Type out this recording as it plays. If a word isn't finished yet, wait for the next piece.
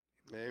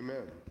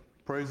Amen.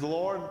 Praise the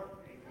Lord.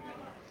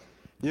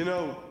 You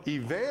know,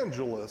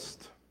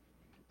 evangelist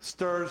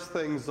stirs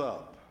things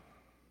up,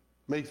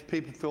 makes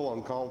people feel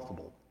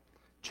uncomfortable,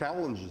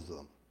 challenges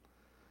them.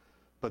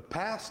 But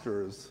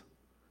pastors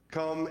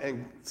come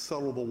and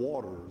settle the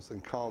waters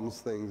and calms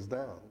things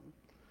down.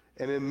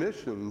 And in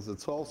missions,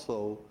 it's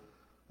also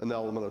an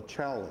element of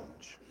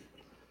challenge.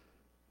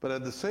 But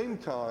at the same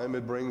time,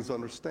 it brings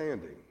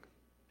understanding.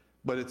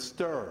 But it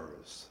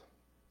stirs.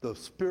 The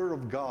Spirit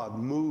of God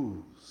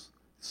moves,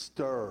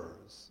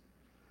 stirs.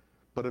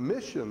 But a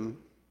mission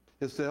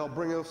is to help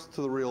bring us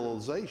to the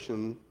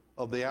realization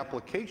of the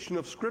application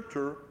of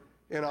Scripture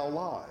in our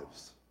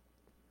lives.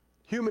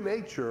 Human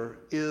nature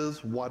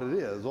is what it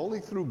is. Only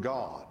through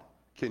God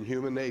can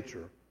human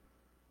nature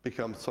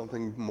become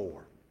something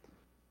more.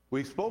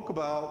 We spoke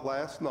about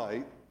last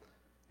night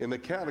in the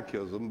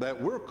catechism that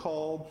we're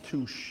called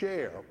to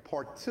share,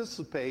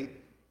 participate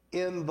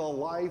in the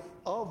life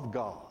of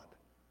God.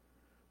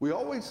 We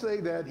always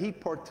say that he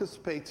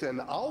participates in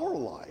our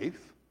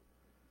life,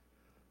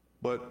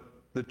 but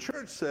the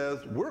church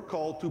says we're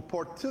called to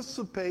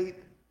participate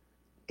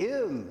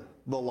in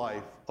the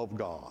life of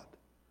God.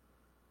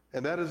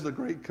 And that is the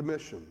Great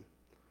Commission,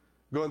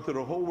 go into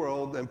the whole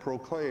world and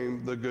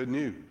proclaim the good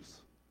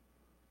news.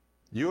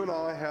 You and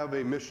I have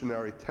a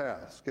missionary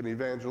task, an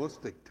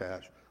evangelistic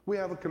task. We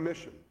have a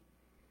commission.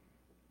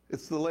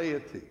 It's the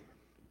laity.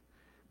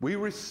 We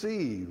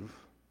receive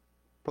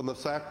from the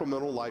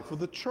sacramental life of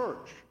the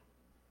church,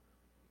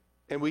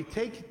 and we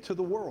take it to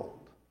the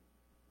world.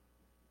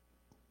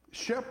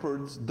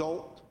 Shepherds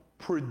don't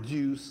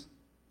produce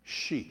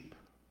sheep.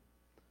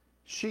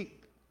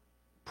 Sheep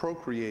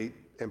procreate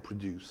and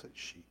produce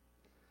sheep.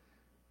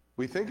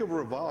 We think of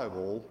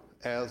revival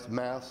as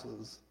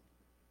masses,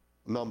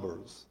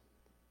 numbers,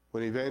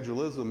 when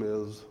evangelism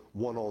is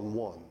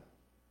one-on-one,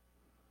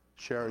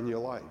 sharing your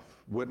life,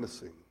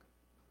 witnessing,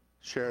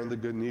 sharing the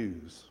good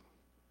news,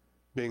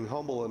 being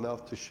humble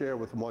enough to share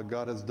with them what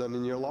God has done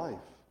in your life,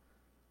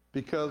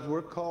 because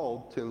we're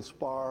called to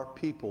inspire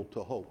people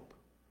to hope.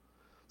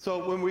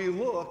 So when we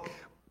look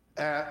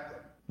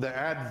at the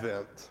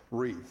Advent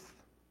wreath,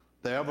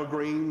 the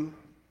evergreen,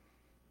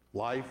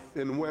 life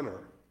in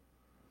winter,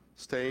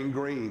 staying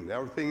green,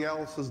 everything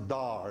else is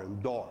dire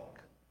and dark.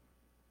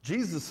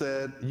 Jesus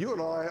said, you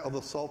and I are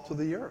the salt of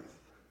the earth.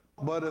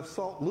 But if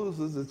salt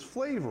loses its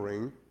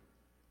flavoring,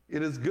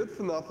 it is good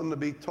for nothing to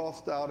be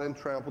tossed out and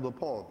trampled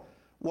upon.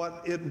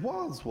 What it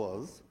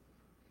was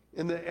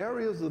in the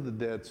areas of the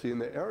Dead Sea, in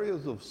the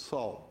areas of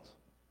salt,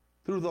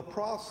 through the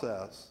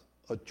process,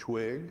 a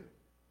twig,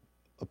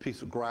 a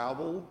piece of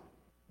gravel,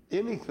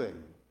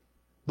 anything,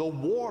 the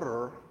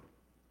water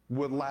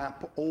would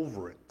lap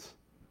over it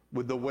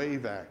with the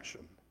wave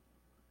action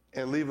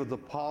and leave a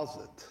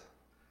deposit.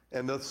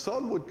 And the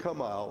sun would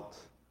come out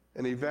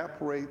and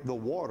evaporate the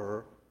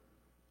water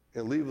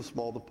and leave a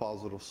small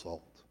deposit of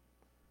salt.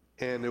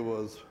 And it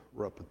was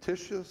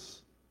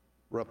repetitious,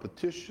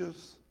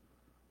 repetitious,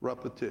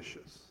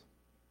 repetitious.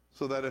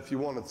 So that if you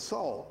wanted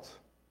salt,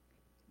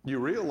 you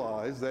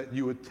realize that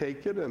you would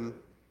take it and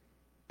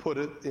put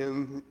it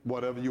in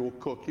whatever you were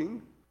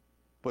cooking.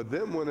 But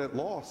then when it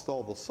lost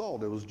all the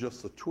salt, it was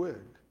just a twig.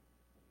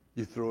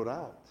 You threw it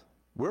out.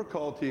 We're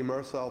called to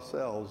immerse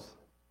ourselves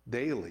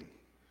daily.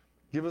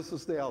 Give us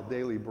this day our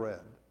daily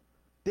bread.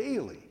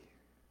 Daily.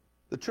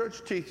 The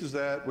church teaches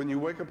that when you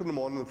wake up in the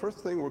morning, the first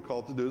thing we're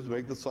called to do is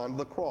make the sign of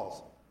the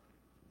cross.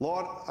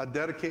 Lord, I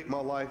dedicate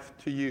my life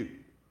to you.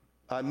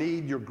 I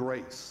need your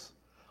grace.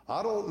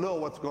 I don't know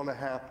what's going to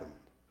happen,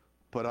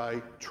 but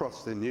I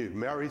trust in you.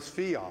 Mary's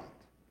fiat.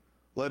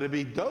 Let it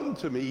be done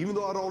to me, even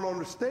though I don't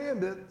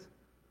understand it,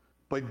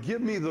 but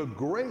give me the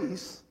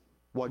grace,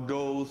 what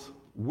goes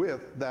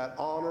with that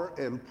honor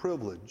and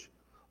privilege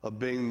of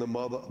being the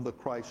mother of the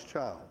Christ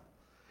child.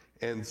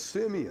 And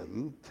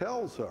Simeon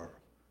tells her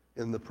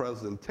in the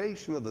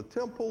presentation of the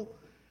temple,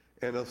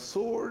 and a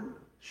sword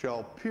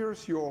shall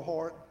pierce your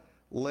heart,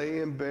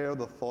 laying bare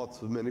the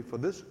thoughts of many. For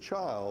this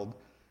child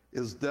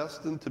is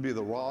destined to be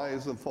the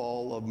rise and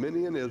fall of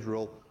many in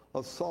Israel,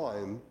 a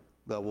sign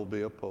that will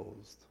be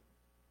opposed.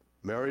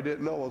 Mary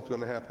didn't know what was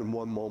going to happen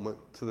one moment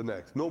to the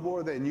next, no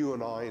more than you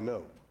and I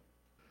know.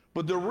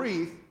 But the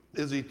wreath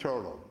is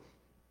eternal,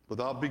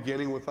 without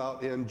beginning,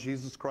 without end.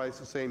 Jesus Christ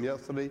the same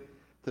yesterday,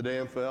 today,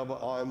 and forever.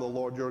 I am the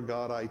Lord your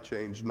God, I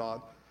change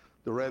not.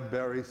 The red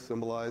berries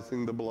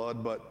symbolizing the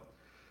blood, but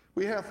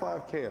we have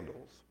 5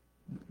 candles.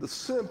 The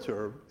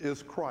center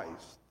is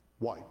Christ,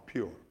 white,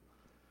 pure.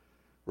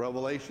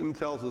 Revelation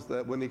tells us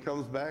that when he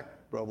comes back,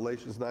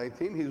 Revelations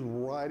 19, he's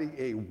riding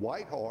a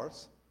white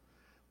horse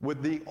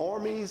with the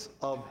armies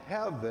of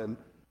heaven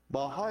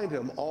behind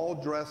him, all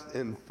dressed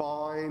in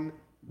fine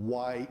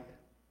white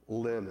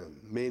linen,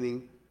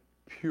 meaning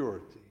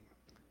purity.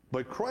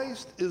 But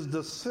Christ is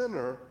the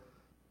center,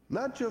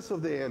 not just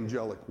of the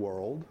angelic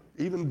world,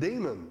 even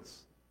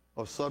demons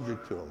are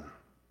subject to him,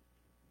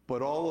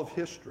 but all of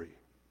history,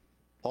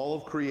 all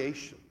of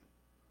creation.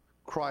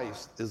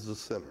 Christ is the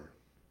center.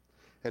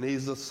 And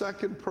he's the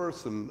second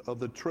person of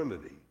the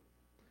Trinity.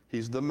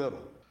 He's the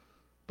middle.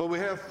 But we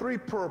have 3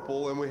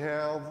 purple and we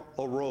have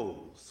a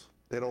rose.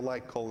 They don't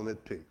like calling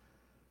it pink.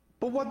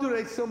 But what do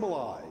they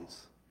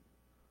symbolize?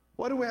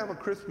 Why do we have a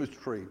Christmas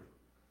tree?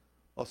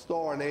 A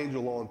star, an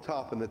angel on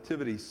top, a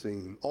nativity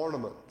scene,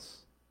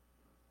 ornaments.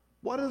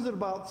 What is it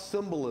about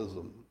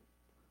symbolism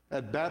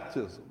at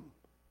baptism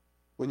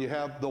when you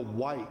have the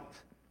white?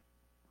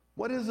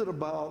 What is it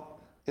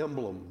about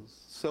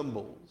emblems,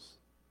 symbols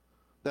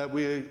that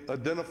we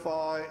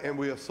identify and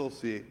we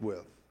associate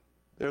with?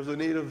 There's a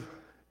need of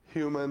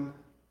human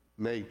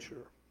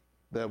nature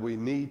that we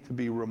need to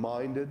be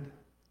reminded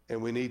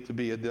and we need to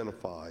be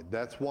identified.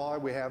 That's why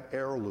we have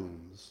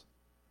heirlooms.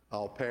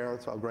 Our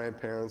parents, our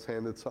grandparents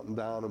handed something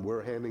down and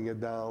we're handing it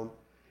down.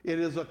 It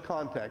is a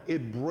contact.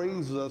 It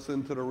brings us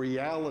into the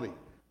reality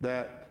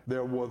that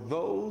there were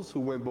those who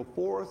went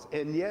before us,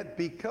 and yet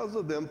because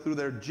of them, through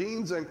their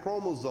genes and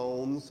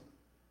chromosomes,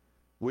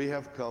 we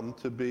have come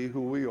to be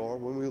who we are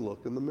when we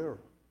look in the mirror.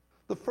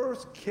 The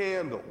first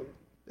candle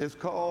is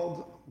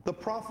called the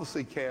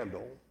prophecy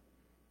candle,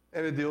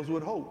 and it deals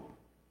with hope.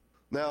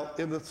 Now,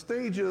 in the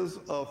stages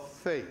of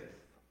faith,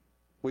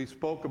 we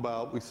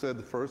said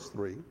the first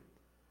 3.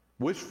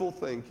 Wishful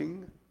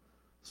thinking,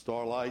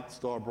 starlight,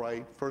 star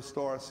bright, first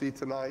star I see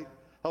tonight.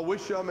 I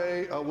wish I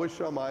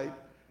might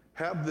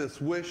have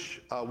this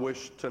wish I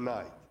wish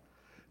tonight.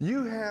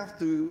 You have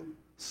to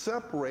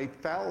separate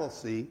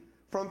fallacy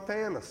from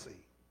fantasy.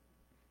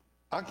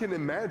 I can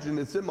imagine,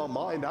 it's in my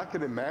mind, I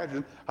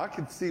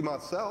can see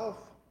myself.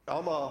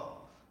 I'm a,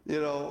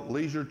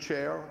 leisure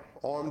chair,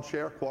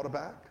 armchair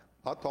quarterback.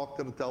 I talk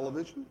to the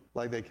television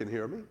like they can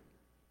hear me.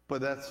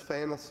 But that's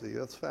fantasy,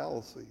 that's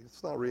fallacy,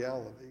 it's not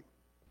reality.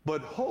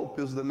 But hope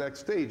is the next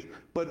stage.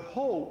 But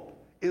hope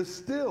is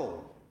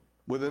still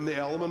within the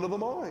element of the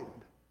mind.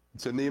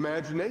 It's in the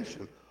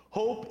imagination.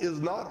 Hope is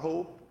not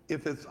hope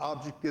if its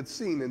object is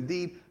seen.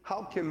 Indeed,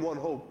 how can one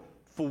hope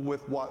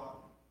with what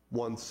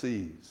one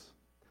sees?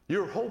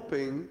 You're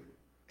hoping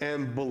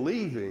and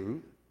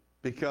believing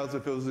because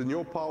if it was in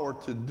your power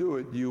to do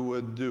it, you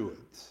would do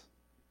it.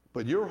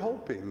 But you're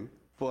hoping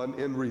for an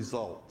end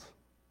result.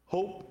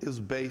 Hope is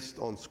based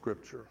on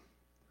Scripture.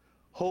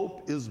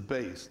 Hope is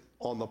based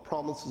on the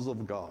promises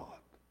of God.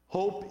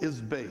 Hope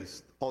is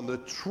based on the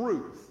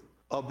truth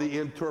of the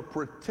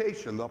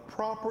interpretation, the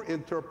proper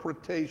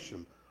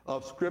interpretation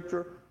of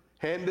Scripture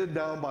handed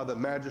down by the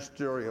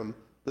magisterium,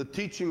 the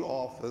teaching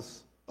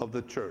office of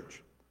the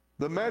church.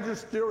 The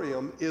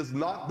magisterium is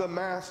not the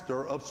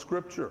master of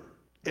Scripture,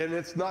 and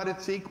it's not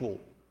its equal.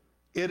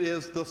 It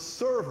is the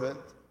servant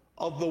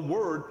of the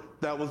Word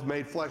that was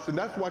made flesh, and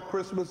that's what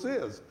Christmas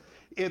is.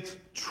 It's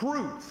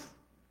truth.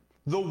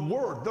 The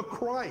Word, the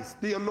Christ,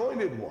 the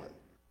Anointed One,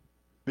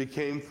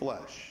 became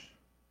flesh.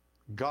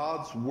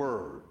 God's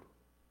Word,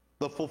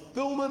 the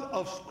fulfillment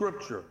of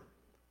Scripture.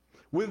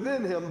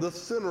 Within Him, the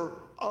center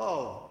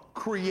of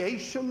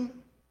creation,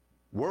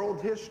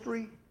 world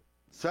history,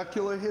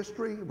 secular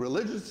history,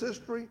 religious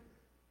history.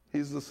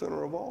 He's the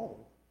center of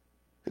all.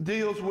 It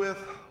deals with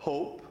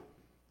hope,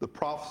 the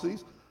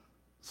prophecies.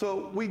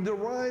 So we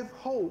derive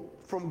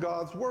hope from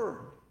God's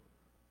Word.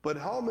 But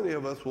how many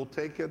of us will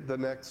take it the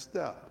next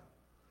step?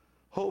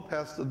 Hope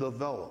has to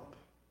develop.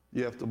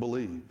 You have to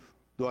believe.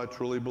 Do I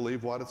truly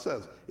believe what it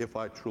says? If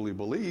I truly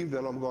believe,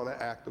 then I'm going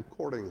to act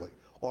accordingly,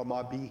 or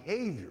my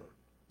behavior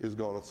is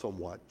going to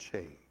somewhat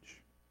change.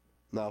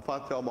 Now, if I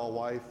tell my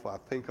wife, I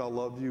think I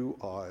love you,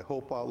 I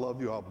hope I love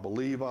you, I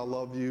believe I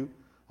love you,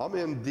 I'm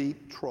in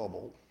deep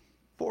trouble.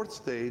 4th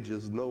stage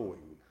is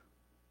knowing.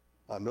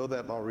 I know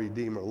that my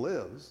Redeemer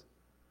lives.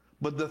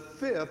 But the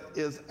 5th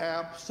is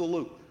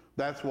absolute.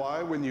 That's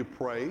why when you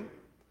pray,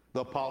 the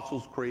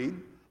Apostles' Creed,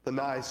 the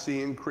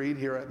Nicene Creed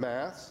here at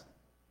Mass,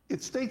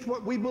 it states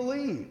what we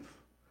believe.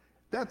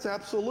 That's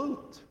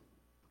absolute.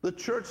 The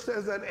church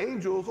says that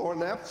angels are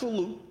an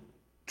absolute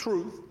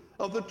truth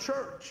of the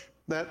church.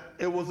 That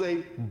it was a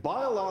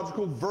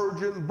biological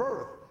virgin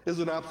birth is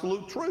an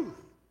absolute truth.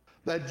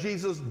 That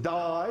Jesus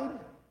died,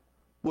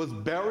 was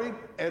buried,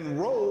 and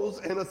rose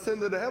and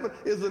ascended to heaven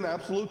is an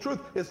absolute truth.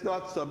 It's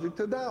not subject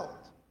to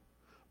doubt.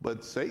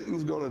 But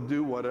Satan's going to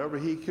do whatever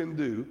he can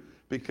do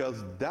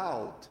because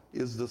doubt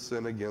is the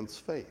sin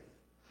against faith.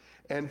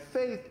 And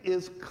faith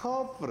is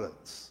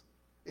confidence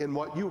in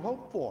what you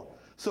hope for.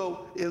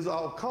 So is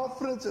our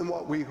confidence in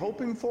what we're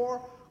hoping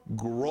for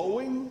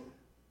growing,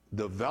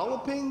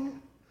 developing?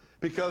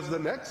 Because the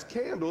next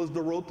candle is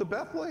the road to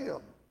Bethlehem.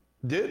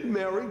 Did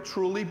Mary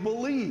truly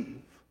believe?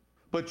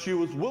 But she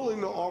was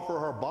willing to offer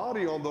her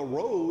body on the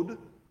road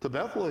to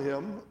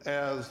Bethlehem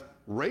as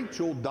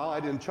Rachel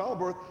died in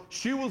childbirth.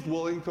 She was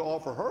willing to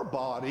offer her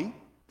body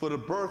for the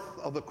birth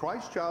of the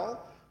Christ child.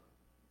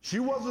 She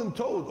wasn't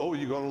told, oh,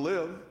 you're going to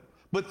live.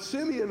 But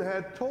Simeon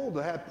had told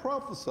her, had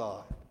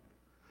prophesied.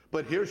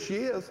 But here she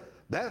is.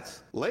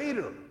 That's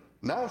later.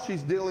 Now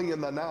she's dealing in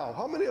the now.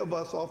 How many of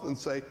us often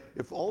say,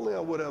 if only I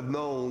would have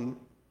known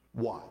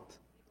what?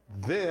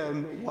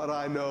 Then what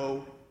I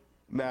know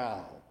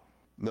now.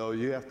 No,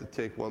 you have to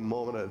take one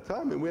moment at a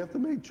time, and we have to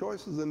make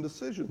choices and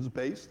decisions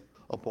based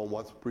upon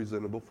what's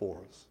presented before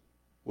us.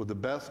 With the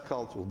best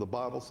counsel, the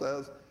Bible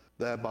says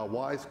that by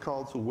wise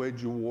counsel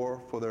wage you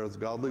war, for there is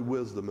godly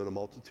wisdom in a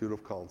multitude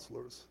of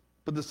counselors.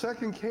 But the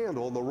second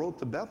candle on the road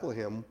to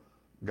Bethlehem,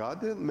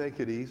 God didn't make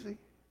it easy.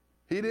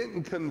 He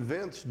didn't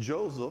convince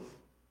Joseph.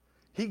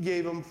 He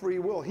gave him free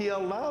will. He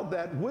allowed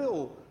that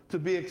will to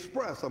be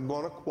expressed. I'm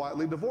going to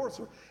quietly divorce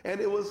her.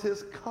 And it was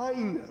his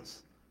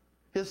kindness,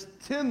 his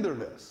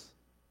tenderness,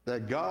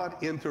 that God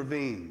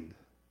intervened,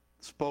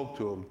 spoke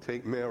to him,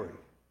 take Mary,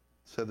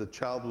 said the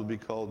child would be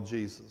called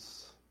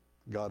Jesus,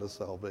 God of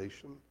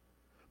salvation.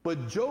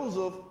 But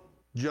Joseph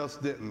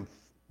just didn't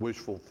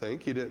wishful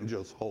think. He didn't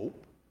just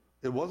hope.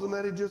 It wasn't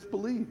that he just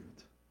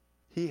believed.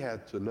 He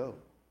had to know.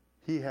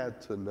 He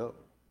had to know.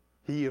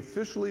 He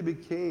officially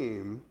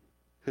became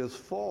his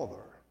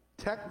father,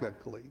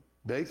 technically,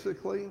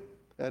 basically,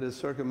 at his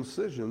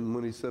circumcision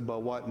when he said, by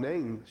what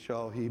name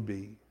shall he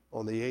be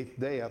on the 8th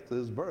day after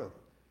his birth?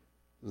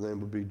 His name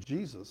would be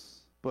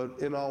Jesus. But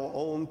in our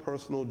own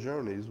personal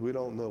journeys, we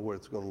don't know where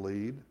it's going to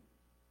lead.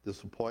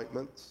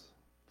 Disappointments,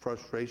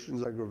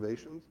 frustrations,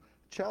 aggravations,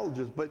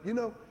 challenges. But you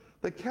know,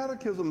 the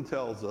Catechism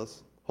tells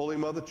us, Holy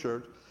Mother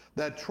Church,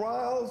 that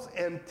trials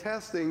and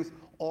testings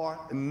are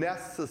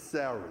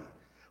necessary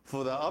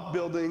for the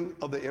upbuilding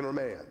of the inner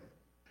man.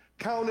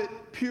 Count it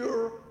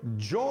pure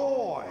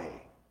joy.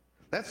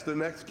 That's the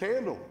next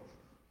candle.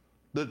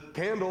 The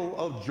candle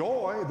of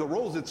joy, the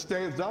rose that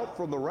stands out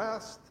from the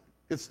rest.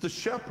 It's the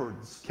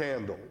shepherd's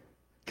candle.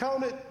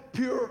 Count it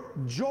pure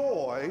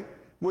joy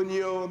when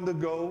you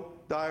undergo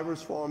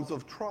divers forms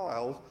of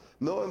trials,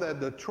 knowing that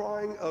the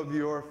trying of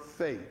your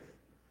faith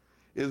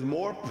is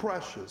more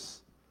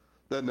precious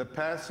than the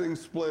passing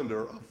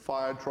splendor of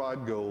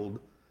fire-tried gold,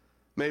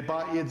 may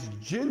by its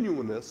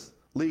genuineness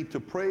lead to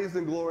praise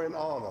and glory and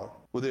honor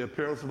with the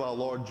appearance of our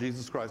Lord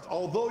Jesus Christ.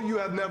 Although you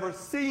have never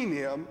seen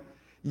him,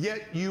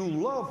 yet you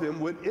love him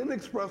with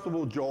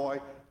inexpressible joy,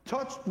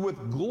 touched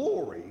with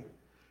glory,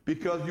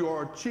 because you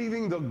are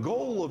achieving the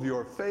goal of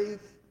your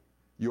faith,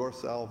 your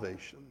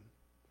salvation.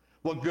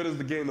 What good is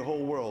to gain the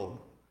whole world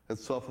and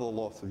suffer the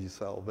loss of your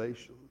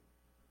salvation?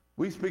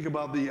 We speak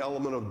about the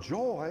element of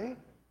joy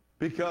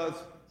because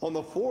on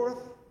the 4th,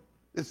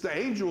 it's the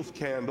angel's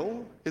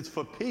candle. It's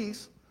for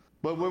peace.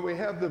 But when we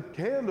have the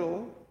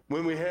candle,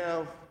 when we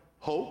have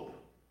hope,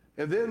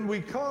 and then we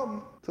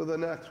come to the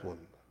next one,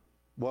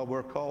 what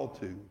we're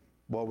called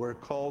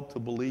to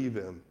believe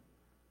in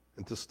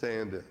and to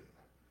stand in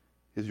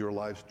is your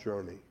life's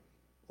journey.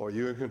 Are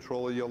you in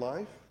control of your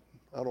life?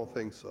 I don't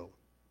think so.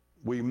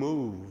 We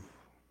move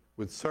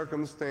with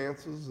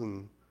circumstances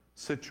and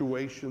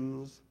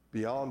situations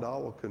beyond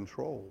our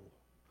control.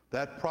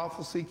 That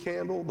prophecy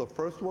candle, the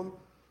first one,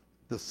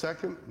 the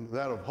second,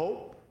 that of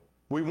hope.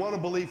 We want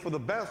to believe for the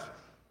best,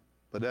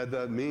 but that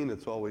doesn't mean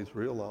it's always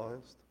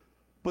realized.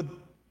 But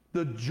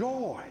the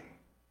joy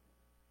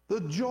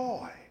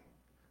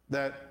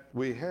that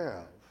we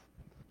have.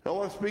 I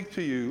want to speak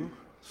to you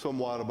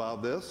somewhat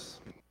about this.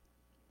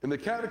 In the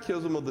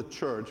Catechism of the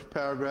Church,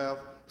 paragraph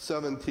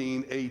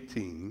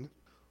 1718,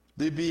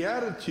 the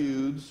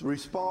Beatitudes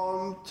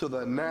respond to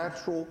the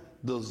natural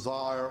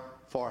desire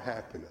for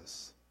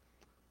happiness.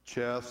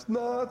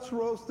 Chestnuts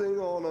roasting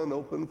on an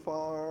open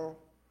fire.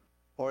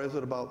 Or is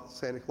it about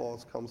Santa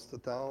Claus comes to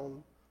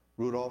town,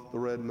 Rudolph the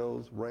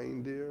red-nosed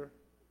reindeer?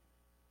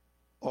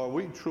 Are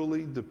we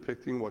truly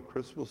depicting what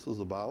Christmas is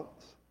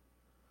about?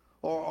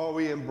 Or are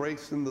we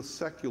embracing the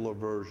secular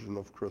version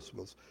of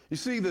Christmas? You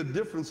see, the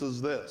difference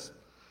is this.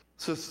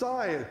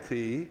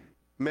 Society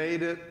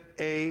made it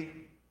a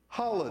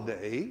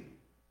holiday,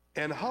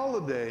 and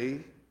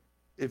holiday,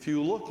 if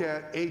you look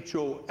at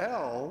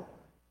H-O-L-I,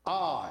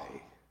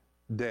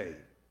 day,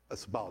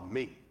 that's about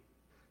me.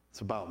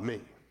 It's about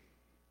me.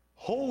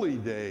 Holy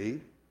Day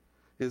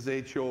is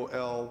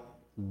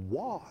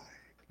H-O-L-Y.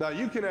 Now,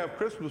 you can have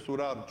Christmas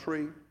without a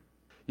tree.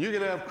 You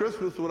can have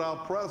Christmas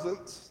without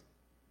presents.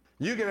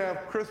 You can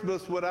have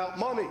Christmas without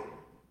money.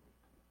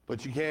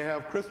 But you can't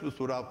have Christmas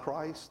without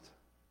Christ.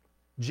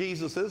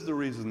 Jesus is the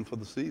reason for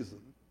the season.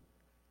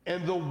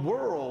 And the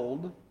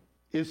world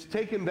is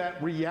taking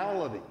that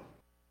reality.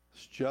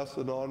 It's just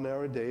an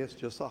ordinary day. It's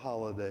just a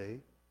holiday.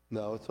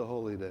 No, it's a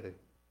holy day.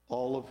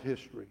 All of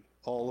history,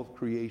 all of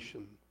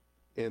creation,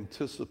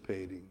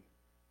 anticipating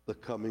the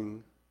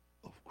coming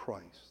of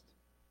Christ.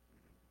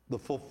 The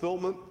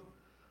fulfillment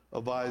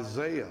of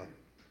Isaiah.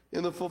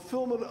 In the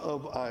fulfillment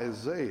of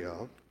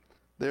Isaiah,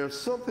 there's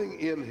something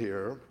in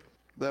here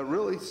that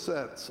really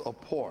sets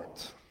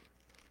apart,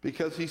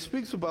 because he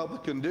speaks about the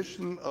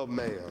condition of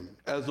man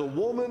as a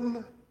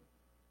woman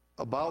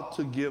about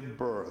to give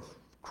birth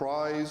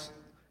cries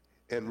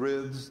and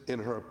writhes in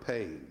her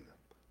pain.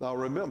 Now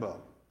remember,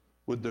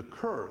 with the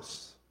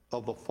curse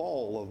of the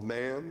fall of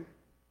man,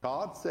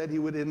 God said he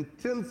would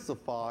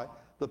intensify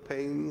the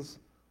pains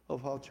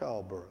of her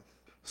childbirth.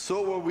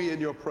 So are we in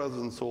your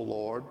presence, O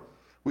Lord.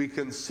 We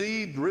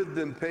conceived, writhed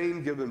in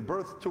pain, given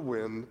birth to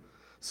win.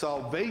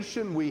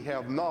 Salvation we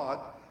have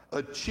not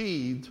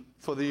achieved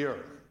for the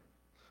earth.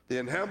 The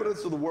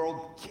inhabitants of the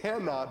world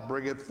cannot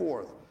bring it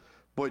forth.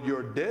 But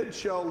your dead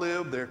shall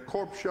live, their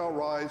corpse shall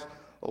rise.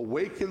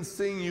 Awake and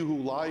sing, you who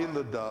lie in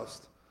the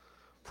dust.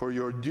 For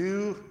your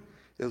dew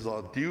is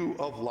a dew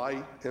of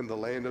light in the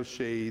land of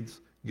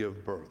shades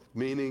give birth,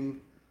 meaning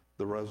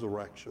the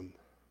resurrection,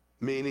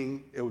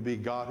 meaning it would be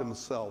God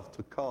himself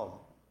to come.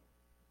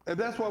 And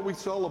that's why we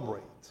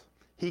celebrate.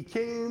 He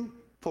came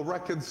for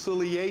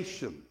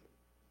reconciliation,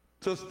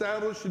 to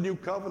establish a new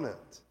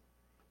covenant,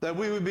 that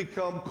we would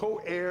become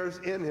co-heirs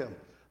in him,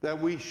 that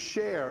we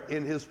share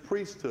in his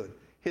priesthood,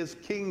 his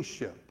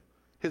kingship,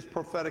 his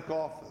prophetic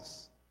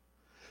office,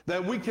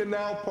 that we can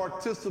now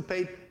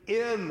participate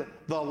in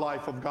the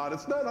life of God.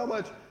 It's not how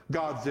much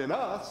God's in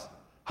us,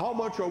 how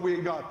much are we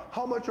in God?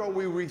 How much are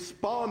we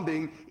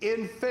responding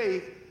in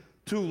faith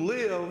to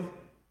live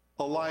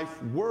a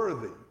life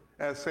worthy?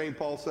 As St.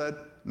 Paul said,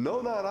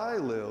 no, not I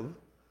live,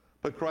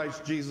 but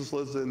Christ Jesus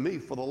lives in me.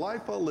 For the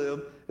life I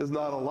live is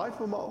not a life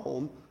of my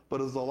own,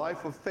 but is a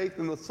life of faith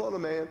in the Son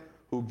of Man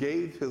who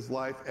gave his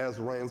life as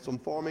ransom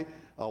for me.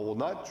 I will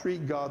not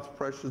treat God's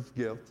precious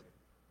gift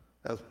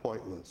as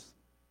pointless.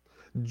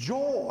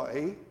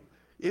 Joy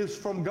is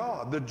from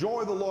God. The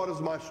joy of the Lord is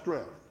my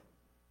strength.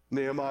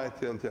 Nehemiah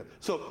 10:10.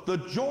 So the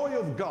joy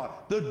of God,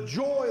 the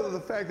joy of the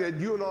fact that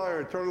you and I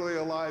are eternally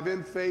alive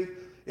in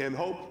faith and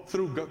hope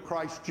through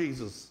Christ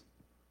Jesus.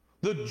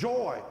 The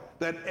joy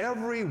that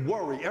every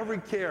worry, every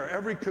care,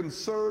 every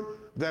concern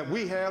that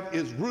we have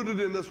is rooted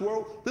in this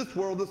world. This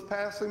world is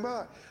passing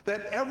by.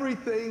 That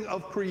everything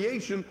of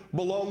creation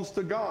belongs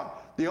to God.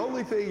 The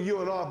only thing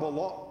you and I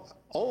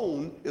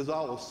own is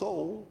our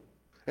soul,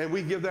 and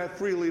we give that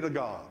freely to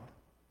God.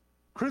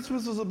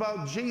 Christmas is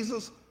about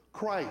Jesus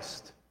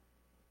Christ,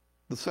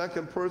 the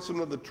second person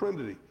of the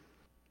Trinity,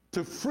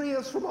 to free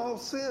us from our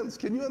sins.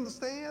 Can you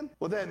understand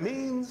what that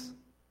means?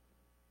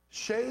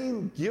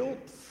 Shame,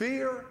 guilt,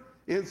 fear,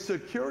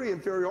 insecurity,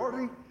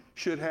 inferiority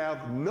should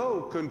have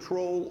no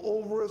control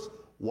over us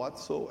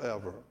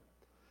whatsoever.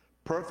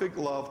 Perfect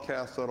love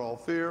casts out all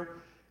fear,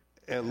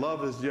 and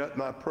love is yet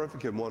not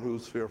perfect in one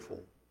who's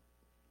fearful.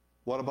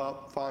 What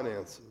about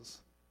finances?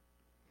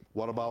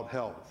 What about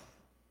health?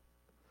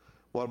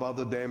 What about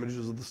the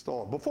damages of the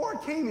storm? Before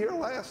I came here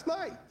last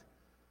night,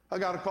 I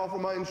got a call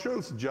from my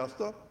insurance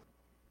adjuster.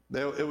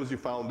 It was your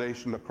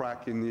foundation, the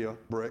crack in your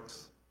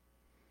bricks.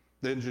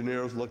 The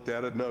engineers looked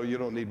at it. No, you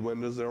don't need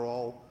windows. They're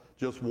all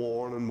just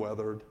worn and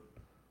weathered.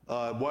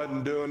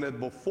 Wasn't doing it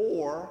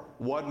before,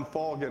 wasn't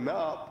fogging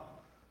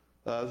up.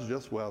 It's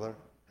just weather.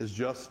 It's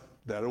just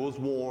that it was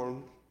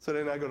worn. So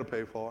they're not going to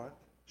pay for it.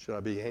 Should I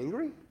be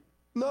angry?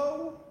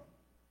 No.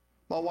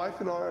 My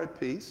wife and I are at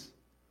peace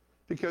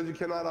because you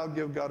cannot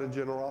outgive God in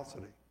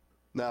generosity.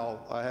 Now,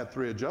 I had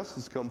 3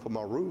 adjusters come for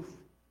my roof,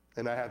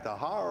 and I had to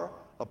hire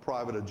a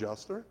private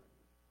adjuster.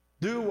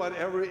 Do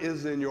whatever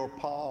is in your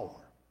power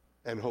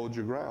and hold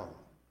your ground.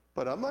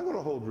 But I'm not going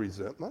to hold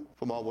resentment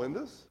for my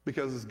windows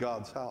because it's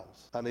God's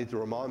house. I need to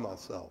remind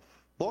myself,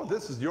 Lord,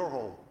 this is your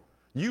home.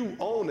 You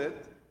own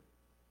it.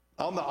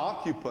 I'm the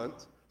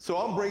occupant, so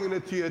I'm bringing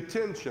it to your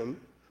attention.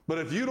 But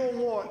if you don't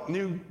want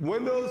new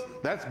windows,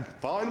 that's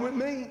fine with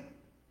me.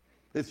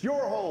 It's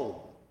your home.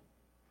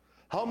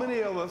 How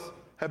many of us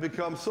have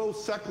become so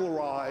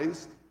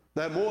secularized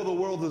that more of the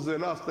world is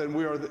in us than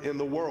we are in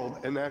the world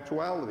in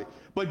actuality?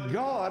 But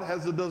God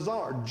has a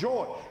desire,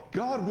 joy.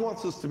 God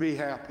wants us to be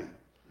happy.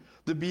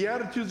 The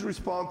Beatitudes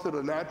respond to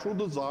the natural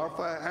desire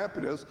for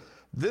happiness.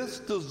 This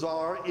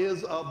desire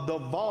is of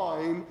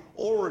divine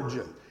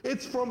origin.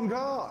 It's from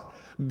God.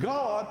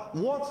 God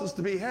wants us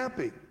to be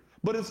happy.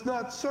 But it's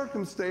not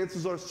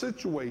circumstances or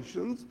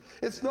situations.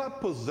 It's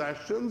not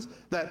possessions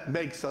that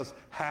makes us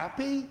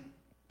happy,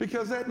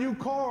 because that new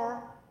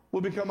car will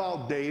become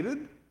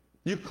outdated.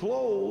 Your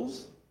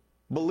clothes,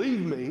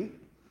 believe me,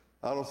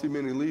 I don't see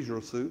many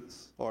leisure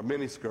suits or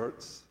mini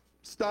skirts.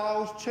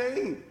 Styles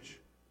change.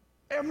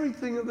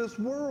 Everything of this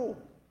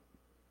world.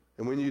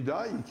 And when you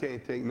die, you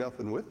can't take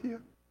nothing with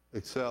you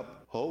except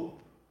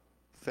hope,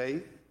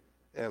 faith,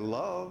 and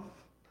love.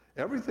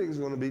 Everything's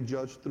going to be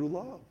judged through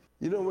love.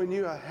 You know, when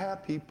you're a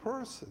happy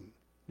person,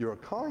 you're a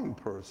kind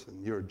person,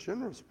 you're a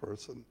generous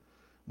person,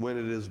 when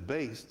it is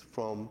based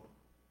from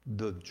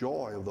the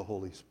joy of the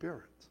Holy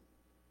Spirit.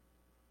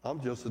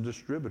 I'm just a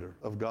distributor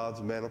of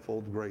God's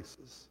manifold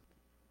graces.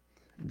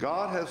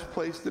 God has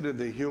placed it in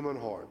the human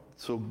heart.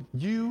 So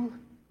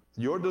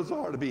your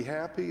desire to be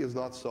happy is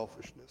not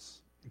selfishness.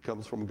 It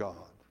comes from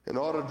God. In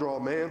order to draw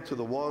man to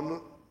the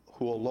one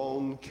who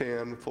alone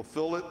can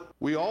fulfill it,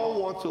 we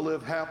all want to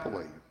live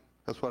happily.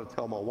 That's what I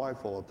tell my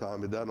wife all the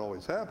time. It doesn't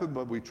always happen,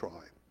 but we try.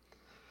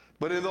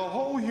 But in the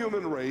whole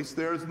human race,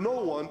 there is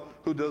no one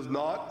who does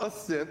not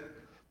assent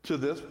to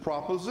this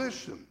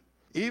proposition,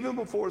 even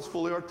before it's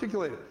fully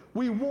articulated.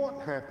 We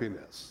want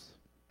happiness.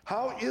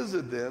 How is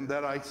it then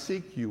that I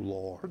seek you,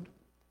 Lord?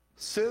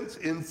 Since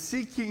in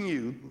seeking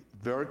you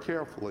very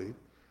carefully,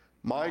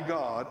 my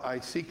God, I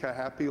seek a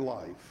happy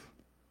life.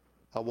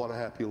 I want a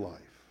happy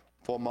life.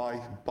 For my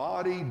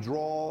body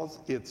draws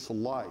its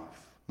life.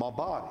 My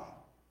body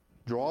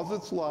draws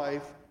its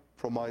life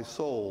from my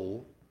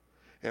soul,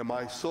 and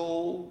my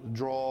soul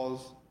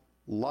draws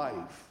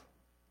life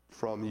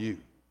from you.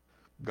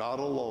 God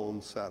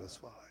alone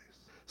satisfies.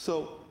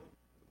 So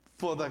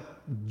for the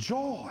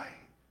joy,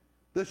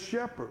 the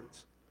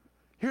shepherds,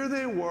 Here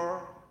they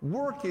were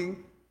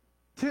working,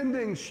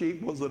 tending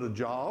sheep. Was it a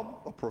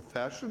job, a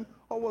profession,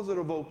 or was it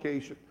a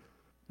vocation?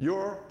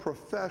 Your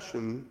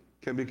profession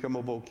can become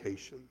a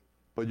vocation,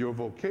 but your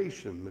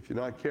vocation, if you're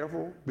not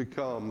careful,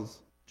 becomes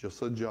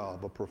just a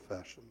job, a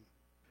profession.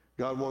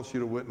 God wants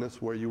you to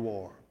witness where you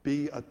are.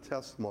 Be a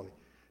testimony.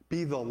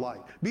 Be the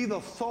light. Be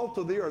the salt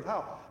of the earth.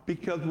 How?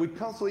 Because we're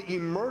constantly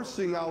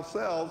immersing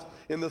ourselves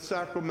in the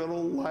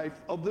sacramental life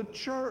of the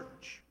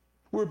church.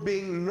 We're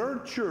being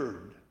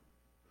nurtured.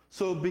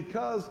 So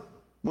because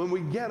when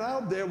we get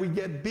out there, we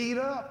get beat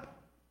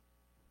up.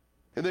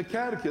 In the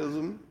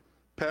Catechism,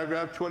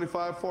 paragraph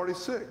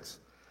 2546,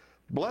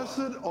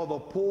 blessed are the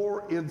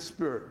poor in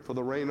spirit, for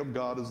the reign of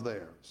God is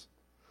theirs.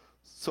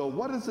 So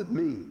what does it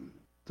mean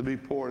to be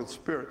poor in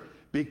spirit?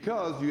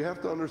 Because you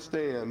have to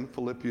understand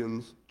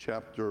Philippians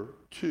chapter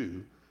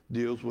 2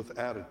 deals with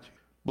attitude.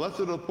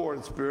 Blessed are the poor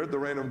in spirit, the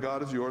reign of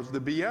God is yours. The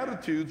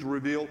Beatitudes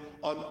reveal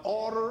an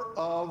order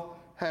of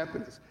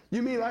happiness.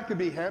 You mean I could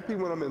be happy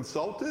when I'm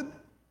insulted?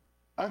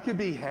 I could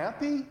be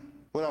happy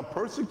when I'm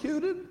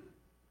persecuted?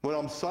 When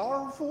I'm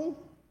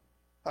sorrowful?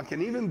 I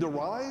can even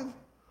derive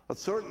a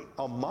certain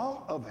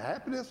amount of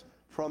happiness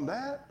from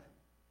that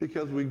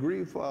because we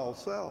grieve for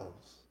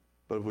ourselves.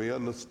 But if we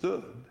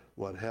understood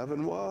what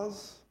heaven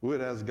was, we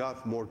would ask God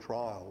for more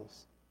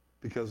trials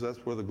because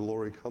that's where the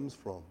glory comes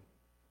from.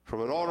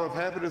 From an order of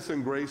happiness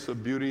and grace,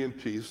 of beauty and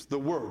peace, the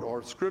word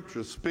or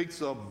scripture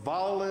speaks of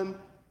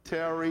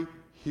voluntary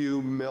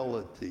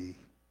humility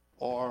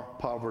or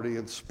poverty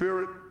in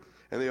spirit.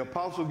 And the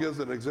apostle gives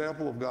an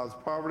example of God's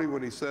poverty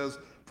when he says,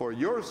 for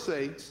your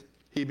sakes,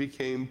 he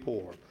became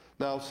poor.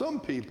 Now, some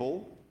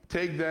people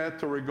take that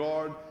to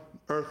regard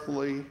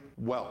earthly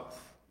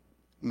wealth.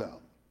 No.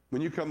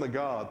 When you come to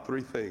God,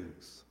 three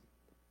things.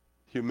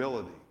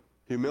 Humility.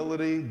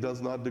 Humility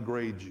does not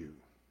degrade you.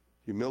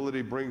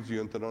 Humility brings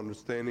you into an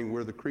understanding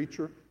we're the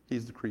creature,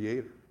 he's the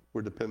creator.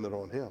 We're dependent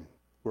on him.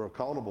 We're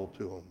accountable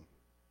to him.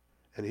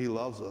 And he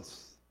loves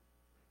us.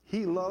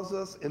 He loves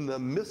us in the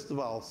midst of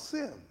our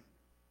sin.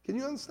 Can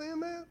you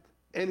understand that?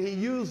 And he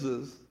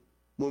uses,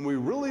 when we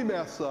really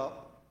mess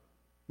up,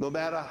 no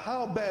matter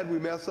how bad we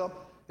mess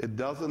up, it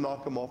doesn't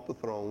knock him off the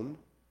throne.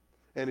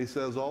 And he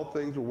says all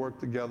things will work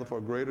together for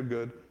a greater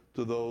good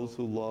to those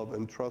who love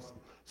and trust him.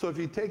 So if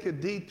you take a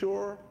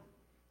detour,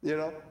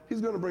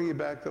 he's going to bring you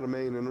back to the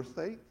main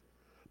interstate.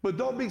 But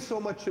don't be so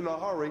much in a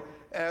hurry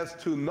as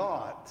to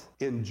not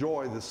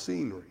enjoy the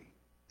scenery.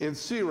 In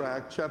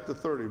Sirach chapter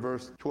 30,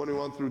 verse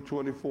 21 through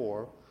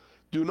 24,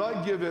 do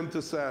not give in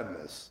to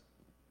sadness.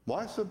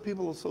 Why some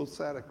people are so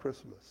sad at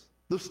Christmas?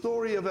 The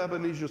story of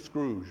Ebenezer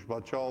Scrooge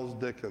by Charles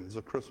Dickens,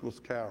 A Christmas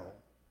Carol.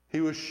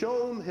 He was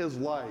shown his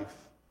life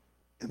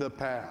in the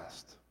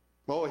past.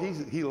 Oh,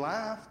 he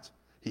laughed,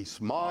 he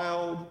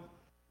smiled,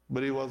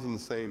 but he wasn't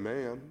the same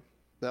man.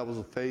 That was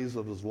a phase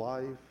of his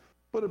life,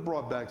 but it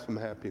brought back some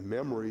happy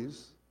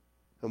memories.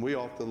 And we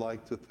often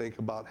like to think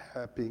about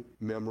happy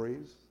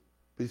memories.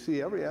 But you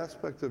see, every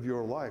aspect of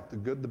your life, the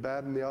good, the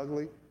bad, and the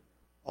ugly,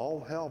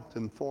 all helped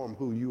inform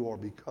who you are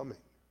becoming.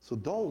 So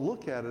don't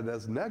look at it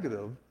as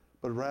negative,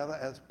 but rather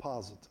as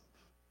positive.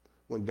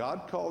 When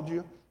God called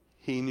you,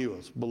 he knew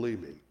us,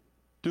 believe me.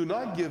 Do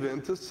not give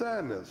in to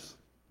sadness.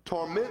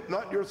 Torment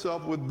not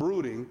yourself with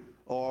brooding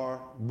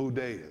or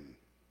budein.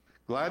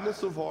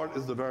 Gladness of heart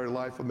is the very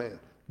life of man.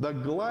 The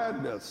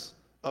gladness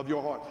of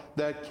your heart.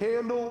 That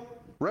candle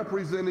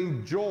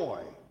representing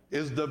joy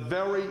is the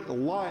very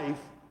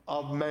life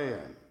of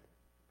man.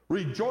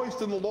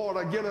 Rejoice in the Lord.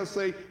 Again, I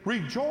say,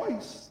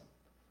 rejoice.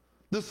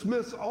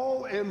 Dismiss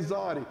all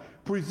anxiety.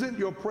 Present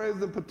your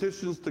prayers and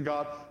petitions to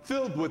God,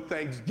 filled with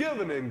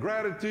thanksgiving and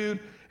gratitude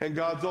and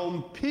God's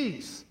own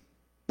peace.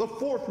 The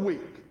fourth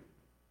week,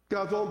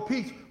 God's own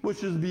peace,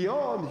 which is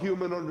beyond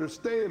human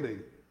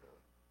understanding,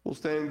 will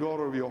stand guard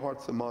over your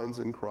hearts and minds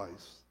in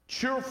Christ.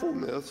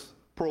 Cheerfulness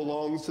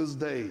prolongs his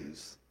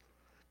days.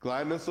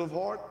 Gladness of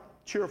heart,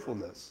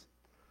 cheerfulness.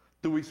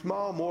 Do we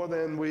smile more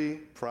than we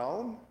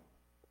frown?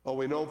 Are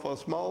we known for a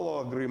smile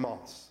or a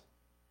grimace?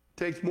 It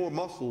takes more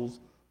muscles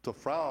to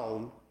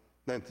frown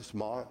than to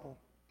smile.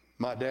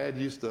 My dad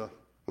used to,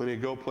 when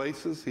he'd go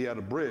places, he had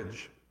a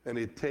bridge, and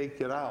he'd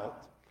take it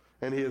out,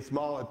 and he'd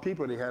smile at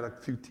people, and he had a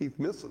few teeth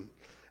missing.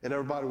 And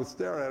everybody would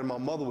stare at him. My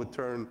mother would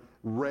turn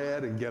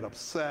red and get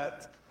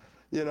upset,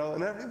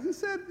 and he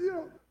said,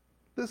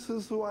 this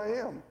is who I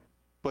am.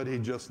 But he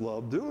just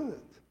loved doing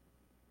it.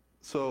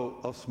 So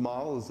a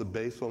smile is the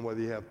base on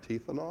whether you have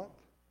teeth or not.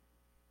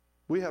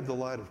 We have the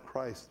light of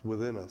Christ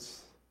within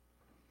us.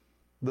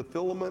 The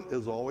filament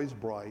is always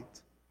bright,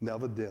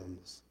 never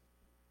dims.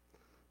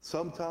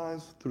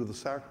 Sometimes through the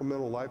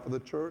sacramental life of the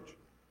church,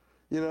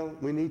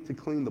 we need to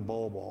clean the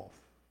bulb off.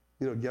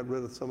 Get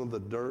rid of some of the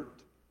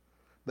dirt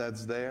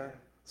that's there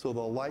so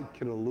the light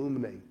can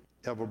illuminate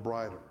ever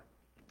brighter.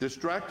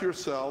 Distract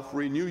yourself,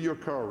 renew your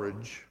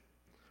courage,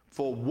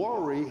 for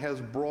worry has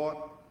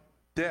brought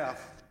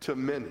death to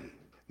many.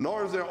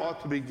 Nor is there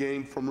aught to be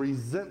gained from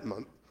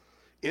resentment.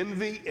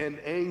 Envy and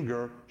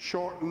anger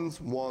shortens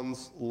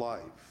one's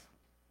life.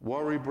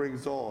 Worry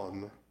brings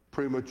on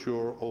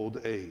premature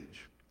old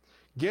age.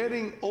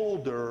 Getting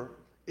older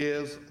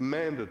is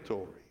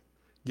mandatory.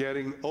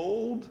 Getting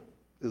old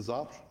is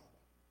optional.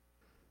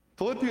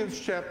 Philippians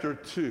chapter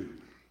 2,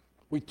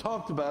 we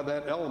talked about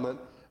that element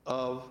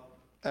of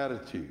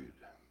attitude.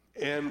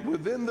 And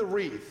within the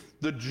wreath,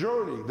 the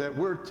journey that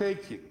we're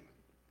taking,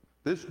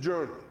 this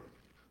journey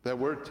that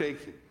we're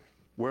taking,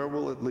 where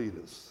will it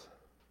lead us?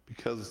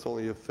 Because it's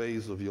only a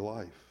phase of your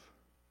life.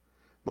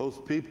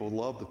 Most people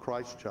love the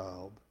Christ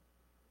child,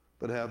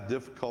 but have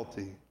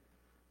difficulty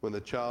when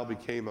the child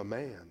became a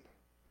man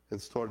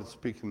and started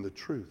speaking the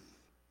truth.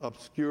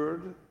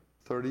 Obscured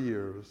 30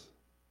 years,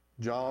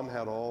 John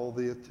had all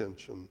the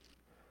attention.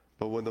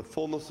 But when the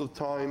fullness of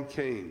time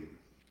came,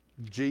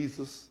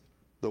 Jesus,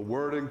 the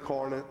Word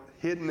incarnate,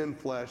 hidden in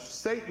flesh,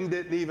 Satan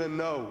didn't even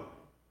know,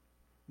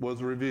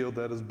 was revealed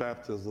at his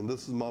baptism.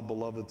 This is my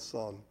beloved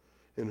Son,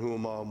 in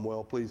whom I am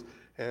well pleased.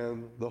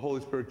 And the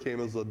Holy Spirit came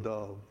as a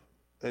dove.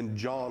 And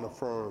John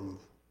affirmed.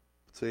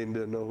 Satan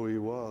didn't know who he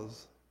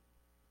was.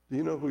 Do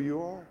you know who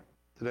you are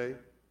today?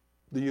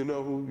 Do you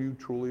know who you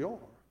truly are?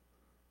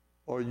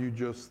 Or you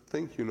just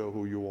think you know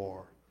who you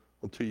are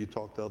until you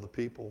talk to other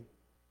people?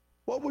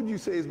 What would you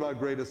say is my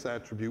greatest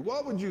attribute?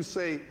 What would you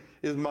say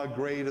is my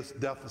greatest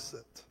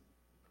deficit?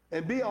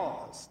 And be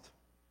honest.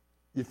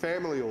 Your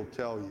family will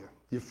tell you.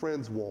 Your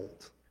friends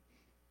won't.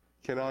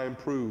 Can I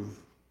improve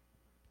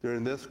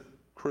during this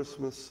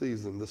Christmas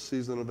season, the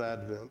season of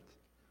Advent?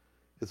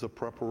 It's a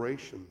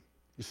preparation.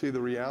 You see,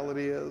 the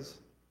reality is,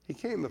 he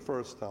came the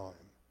first time,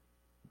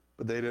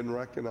 but they didn't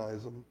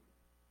recognize him.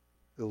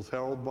 It was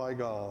heralded by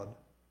God.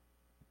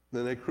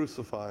 Then they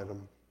crucified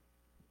him.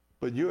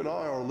 But you and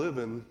I are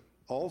living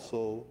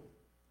also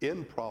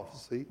in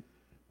prophecy.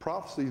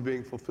 Prophecy is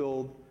being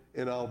fulfilled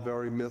in our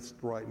very midst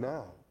right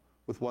now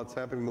with what's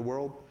happening in the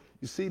world.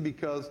 You see,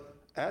 because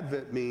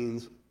Advent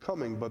means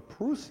coming, but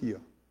parousia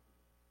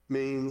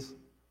means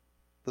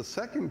the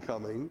second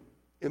coming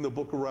in the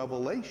book of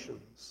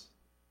Revelations.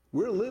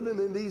 We're living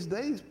in these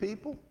days,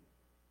 people.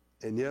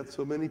 And yet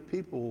so many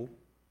people,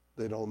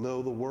 they don't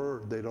know the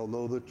word. They don't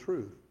know the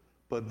truth.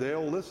 But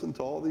they'll listen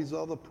to all these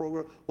other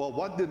programs. Well,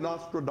 what did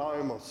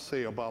Nostradamus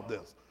say about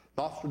this?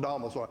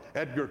 Nostradamus or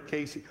Edgar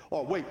Casey.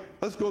 Oh, wait,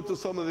 let's go to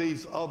some of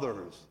these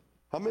others.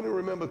 How many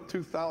remember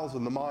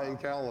 2000, the Mayan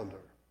calendar?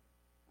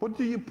 What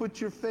do you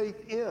put your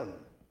faith in?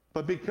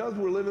 But because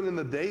we're living in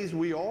the days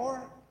we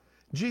are,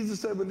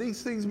 Jesus said, when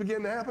these things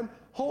begin to happen,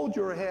 hold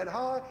your head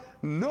high,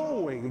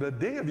 knowing the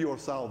day of your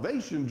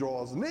salvation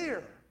draws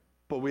near.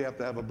 But we have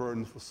to have a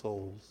burden for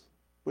souls.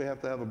 We have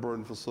to have a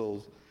burden for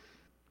souls.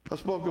 I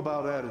spoke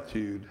about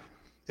attitude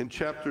in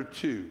chapter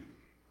 2,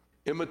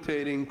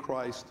 imitating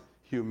Christ's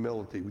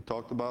humility. We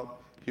talked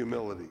about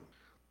humility.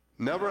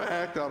 Never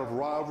act out of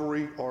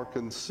rivalry or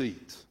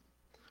conceit.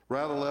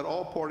 Rather, let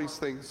all parties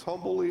think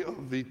humbly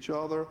of each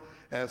other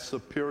as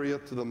superior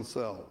to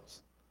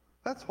themselves.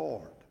 That's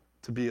hard,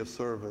 to be a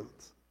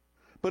servant.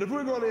 But if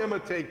we're going to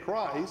imitate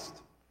Christ,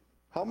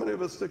 how many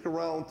of us stick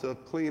around to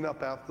clean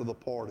up after the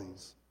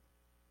parties,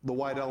 the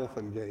white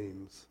elephant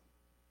games,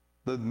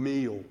 the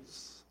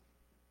meals?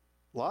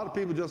 A lot of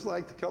people just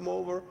like to come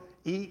over,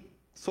 eat,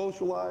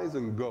 socialize,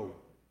 and go,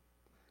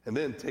 and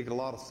then take a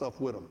lot of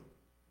stuff with them.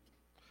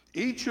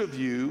 Each of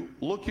you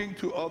looking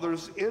to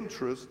others'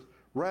 interest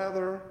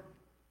rather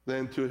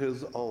than to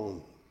his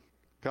own.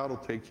 God will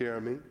take care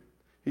of me.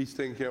 He's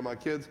taking care of my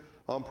kids.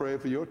 I'm praying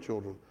for your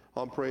children.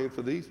 I'm praying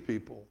for these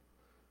people.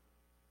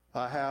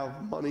 I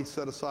have money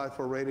set aside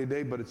for a rainy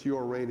day, but it's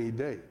your rainy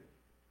day.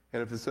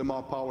 And if it's in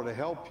my power to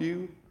help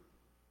you,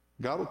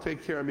 God will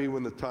take care of me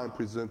when the time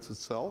presents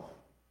itself.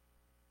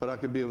 But I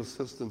can be of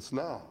assistance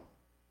now.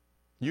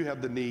 You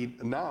have the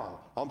need now.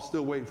 I'm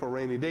still waiting for a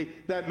rainy day.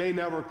 That may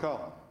never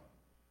come.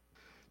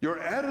 Your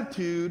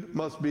attitude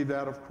must be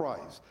that of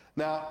Christ.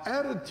 Now,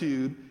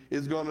 attitude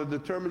is going to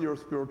determine your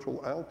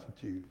spiritual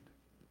altitude.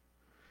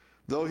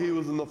 Though he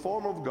was in the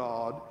form of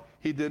God,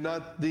 he did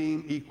not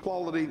deem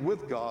equality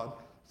with God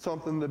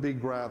something to be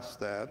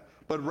grasped at,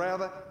 but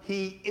rather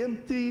he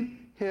emptied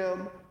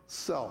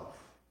himself.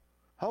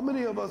 How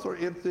many of us are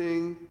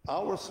emptying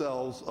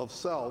ourselves of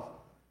self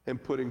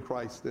and putting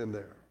Christ in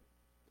there?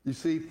 You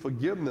see,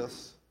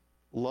 forgiveness,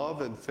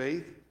 love, and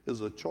faith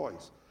is a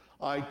choice.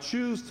 I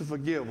choose to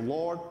forgive.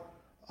 Lord,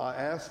 I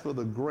ask for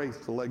the grace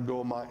to let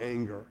go of my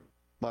anger,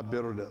 my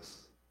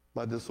bitterness,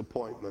 my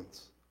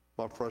disappointments,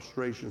 my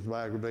frustrations,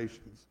 my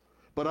aggravations.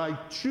 But I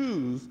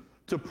choose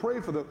to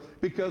pray for them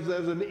because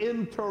there's an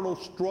internal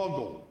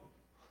struggle.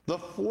 The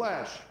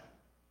flesh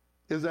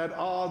is at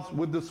odds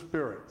with the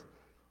spirit.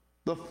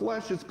 The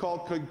flesh is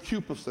called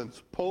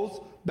concupiscence,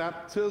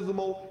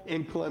 post-baptismal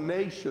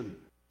inclination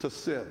to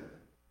sin.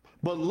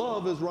 But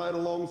love is right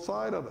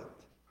alongside of it.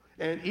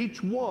 And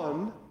each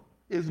one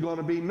is going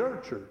to be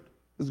nurtured,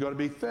 is going to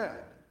be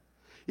fed.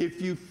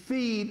 If you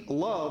feed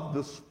love,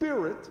 the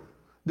spirit,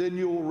 then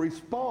you will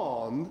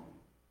respond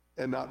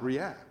and not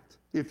react.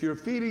 If you're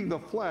feeding the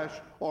flesh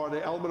or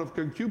the element of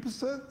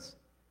concupiscence,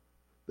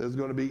 there's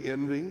going to be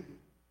envy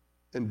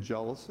and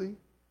jealousy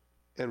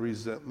and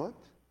resentment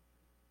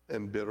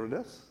and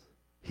bitterness.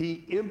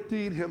 He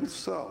emptied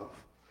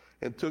himself.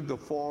 and took the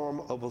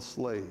form of a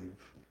slave,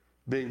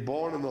 being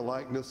born in the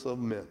likeness of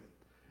men.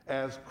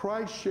 As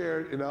Christ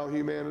shared in our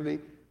humanity,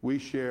 we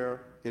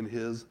share in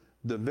his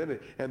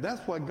divinity. And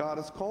that's what God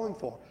is calling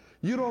for.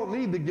 You don't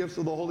need the gifts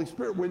of the Holy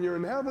Spirit when you're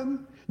in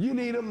heaven. You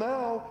need them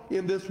now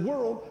in this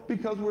world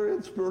because we're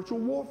in spiritual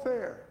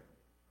warfare.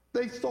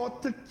 They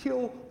sought to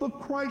kill the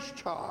Christ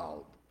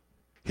child.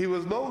 He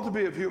was known to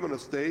be of human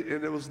estate,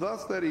 and it was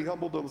thus that he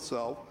humbled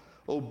himself,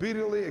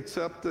 obediently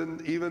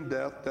accepting even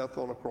death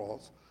on a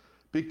cross.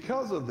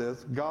 Because of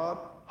this, God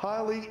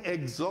highly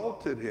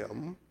exalted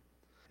him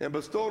and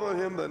bestowed on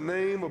him the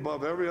name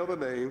above every other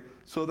name,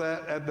 so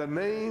that at the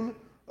name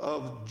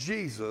of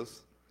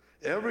Jesus,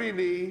 every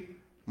knee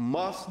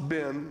must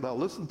bend, now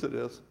listen to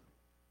this,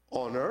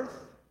 on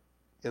earth,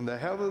 in the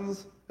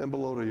heavens, and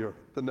below the earth,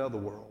 the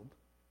netherworld.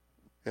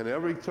 And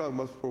every tongue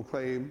must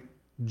proclaim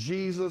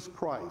Jesus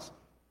Christ.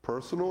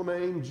 Personal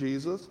name,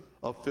 Jesus.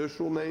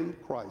 Official name,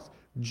 Christ.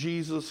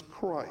 Jesus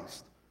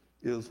Christ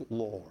is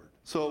Lord.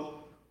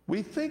 So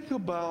we think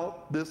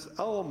about this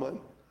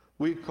element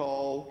we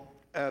call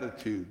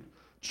attitude.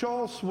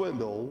 Charles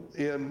Swindoll,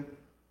 in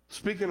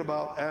speaking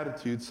about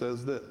attitude,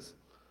 says this: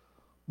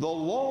 the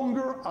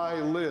longer I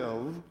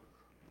live,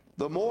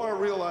 the more I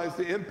realize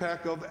the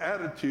impact of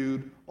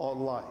attitude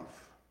on life.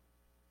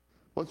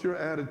 What's your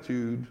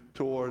attitude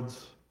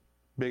towards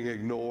being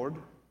ignored,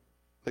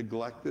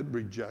 neglected,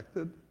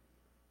 rejected,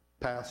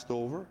 passed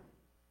over?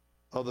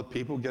 Other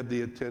people get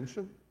the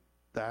attention,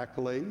 the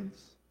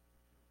accolades.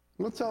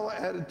 What's our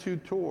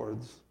attitude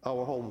towards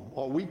our home?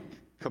 Are we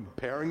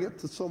comparing it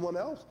to someone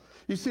else?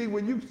 You see,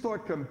 when you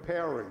start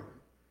comparing,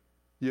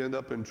 you end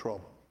up in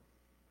trouble.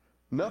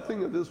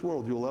 Nothing in this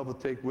world you'll ever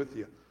take with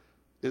you.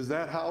 Is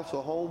that house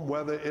a home?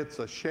 Whether it's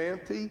a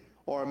shanty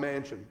or a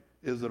mansion,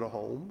 is it a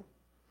home?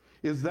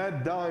 Is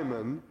that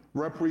diamond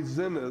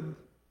represented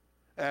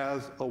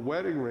as a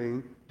wedding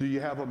ring? Do you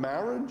have a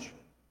marriage,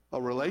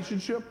 a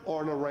relationship,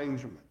 or an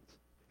arrangement?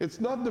 It's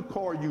not the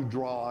car you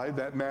drive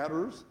that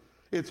matters.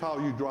 It's how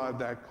you drive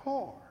that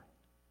car.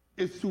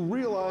 It's to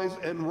realize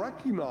and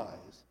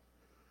recognize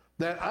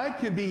that I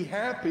can be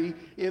happy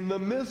in the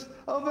midst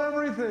of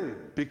everything.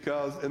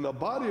 Because in the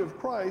body of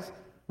Christ,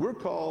 we're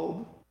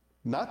called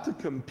not to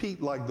compete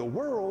like the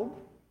world,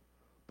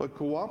 but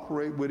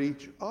cooperate with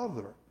each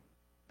other,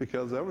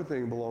 because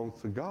everything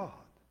belongs to God.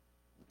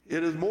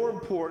 It is more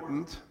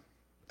important,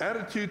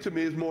 attitude to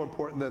me is more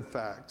important than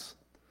facts.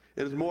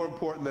 It is more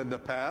important than the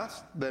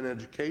past, than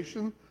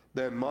education,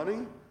 than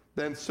money,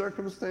 than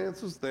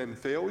circumstances, than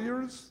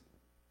failures,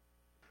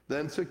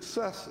 than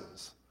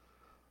successes,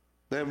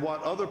 than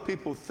what other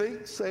people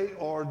think, say,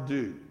 or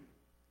do.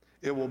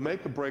 It will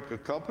make or break a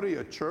company,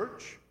 a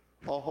church,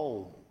 a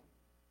home.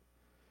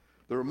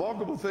 The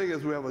remarkable thing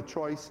is we have a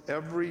choice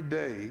every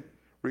day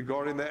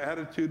regarding the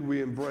attitude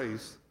we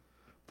embrace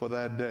for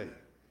that day.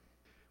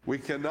 We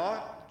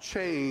cannot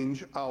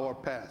change our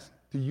past.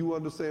 Do you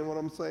understand what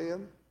I'm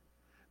saying?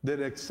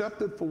 Then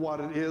accept it for what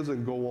it is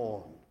and go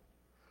on.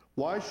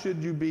 Why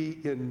should you be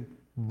in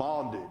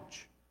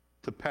bondage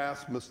to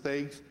past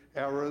mistakes,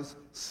 errors,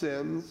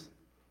 sins,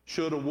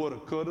 shoulda, woulda,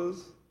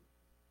 couldas?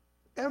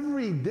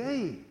 Every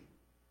day.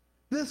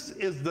 This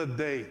is the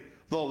day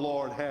the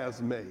Lord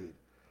has made.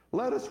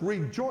 Let us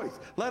rejoice.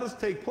 Let us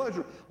take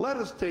pleasure. Let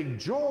us take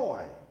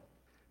joy.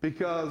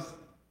 Because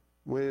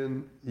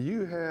when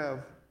you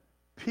have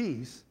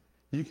peace,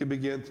 you can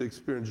begin to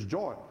experience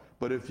joy.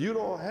 But if you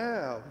don't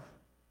have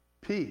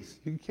peace,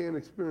 you can't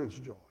experience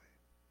joy.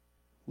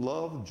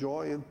 Love,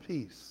 joy, and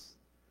peace.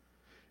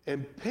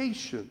 And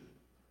patient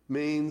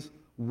means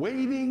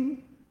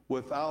waiting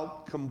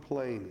without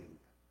complaining.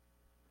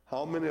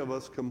 How many of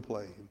us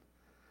complain?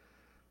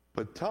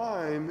 But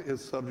time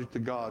is subject to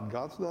God.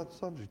 God's not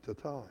subject to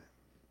time.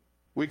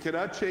 We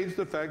cannot change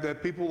the fact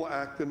that people will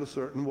act in a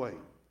certain way.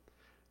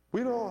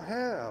 We don't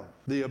have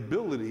the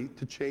ability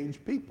to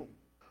change people.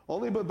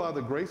 Only but by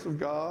the grace of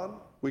God,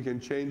 we can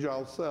change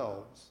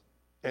ourselves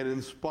and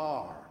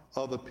inspire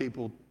other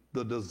people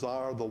the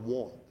desire, the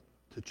want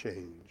to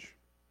change.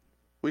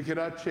 We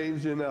cannot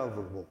change the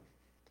inevitable.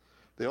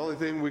 The only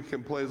thing we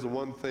can play is the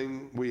one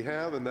thing we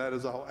have, and that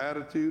is our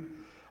attitude.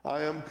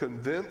 I am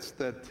convinced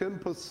that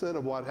 10%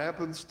 of what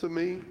happens to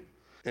me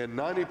and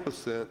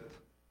 90%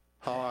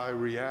 how I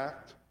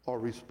react or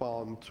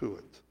respond to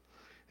it.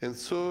 And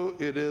so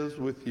it is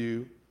with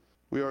you.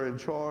 We are in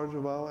charge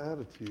of our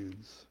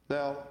attitudes.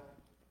 Now,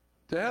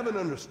 to have an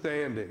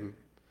understanding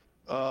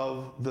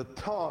of the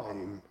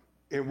time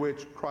in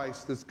which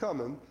Christ is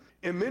coming,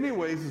 in many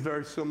ways is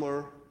very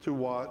similar to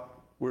what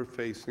we're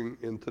facing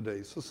in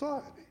today's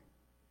society.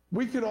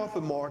 We can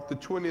often mark the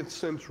 20th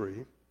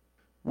century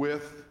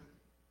with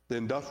the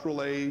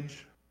industrial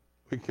age.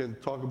 We can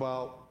talk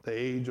about the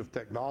age of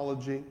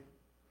technology,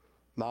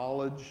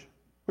 knowledge.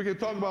 We can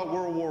talk about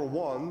World War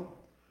I.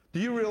 Do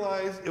you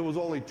realize it was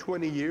only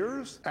 20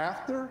 years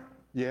after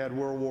you had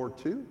World War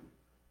II?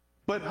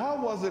 But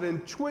how was it in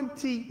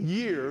 20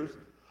 years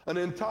an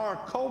entire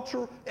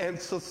culture and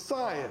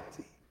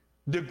society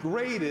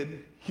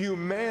degraded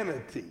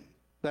humanity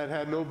that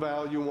had no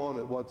value on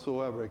it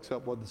whatsoever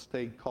except what the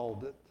state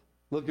called it?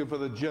 looking for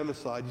the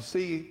genocide. You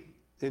see,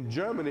 in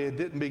Germany, it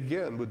didn't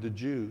begin with the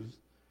Jews.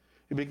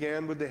 It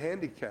began with the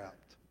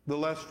handicapped, the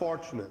less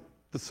fortunate,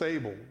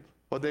 disabled,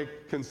 what they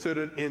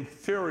considered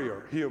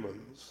inferior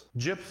humans,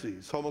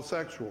 gypsies,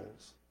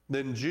 homosexuals,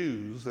 then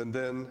Jews, and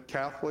then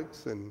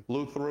Catholics and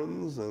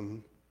Lutherans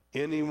and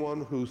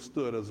anyone who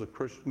stood as a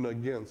Christian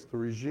against the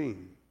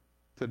regime.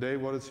 Today,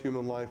 what is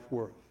human life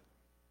worth?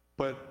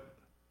 But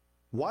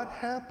what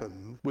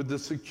happened with the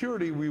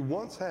security we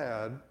once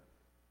had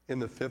in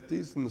the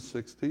 50s and the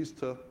 60s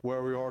to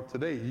where we are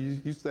today?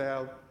 You used to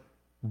have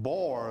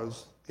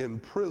bars in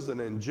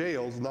prison and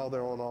jails, now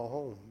they're on our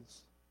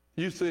homes.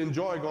 You used to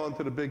enjoy going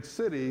to the big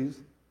cities,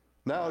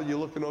 now you're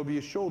looking over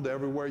your shoulder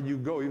everywhere you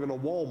go, even a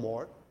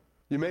Walmart.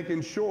 You're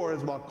making sure,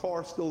 is my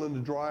car still in the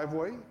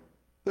driveway?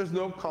 There's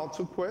no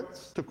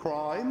consequence to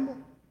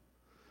crime.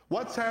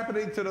 What's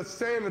happening to the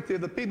sanity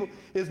of the people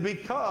is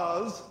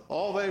because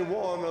all they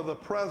want are the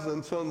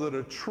presents under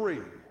the tree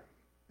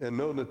and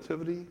no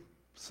nativity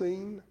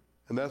scene.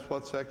 And that's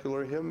what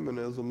secular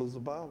humanism is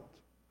about.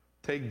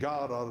 Take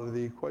God out of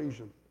the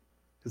equation.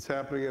 It's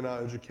happening in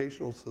our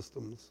educational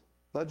systems,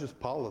 not just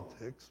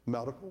politics,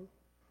 medical.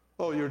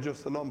 Oh, you're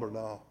just a number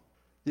now.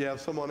 You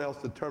have someone else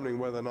determining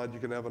whether or not you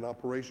can have an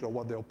operation or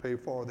what they'll pay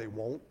for or they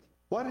won't.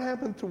 What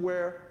happened to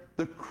where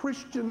the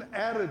Christian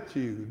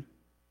attitude,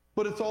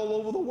 but it's all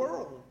over the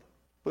world.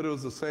 But it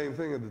was the same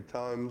thing at the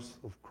times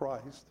of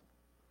Christ.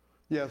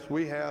 Yes,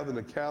 we have in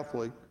the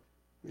Catholic,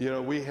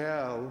 we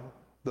have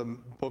the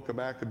book of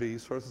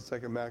Maccabees, 1st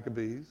and 2nd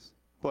Maccabees.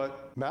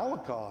 But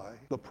Malachi,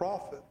 the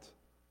prophet,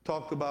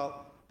 talked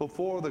about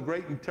before the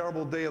great and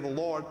terrible day of the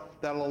Lord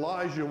that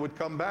Elijah would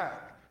come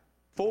back.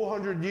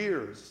 400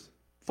 years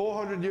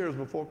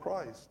before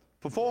Christ.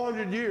 For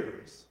 400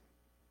 years.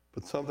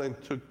 But something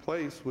took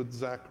place with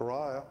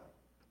Zechariah.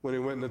 When he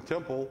went in the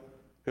temple,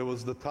 it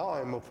was the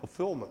time of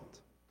fulfillment,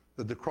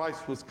 that the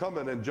Christ was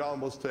coming and John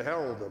was to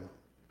herald him.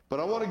 But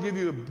I want to give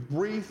you a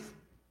brief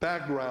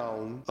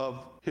background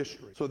of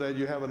history so that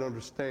you have an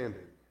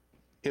understanding.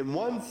 In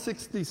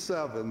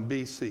 167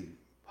 BC,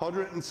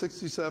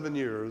 167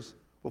 years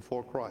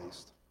before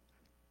Christ,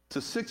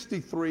 to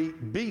 63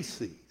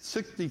 BC,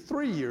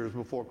 63 years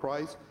before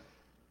Christ,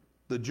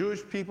 the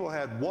Jewish people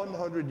had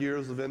 100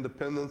 years of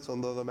independence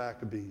under the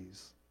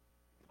Maccabees.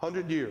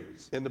 100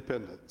 years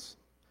independence.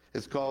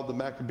 It's called the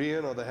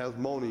Maccabean or the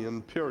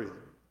Hasmonean period.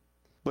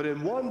 But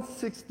in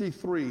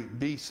 163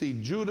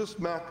 BC, Judas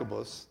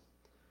Maccabeus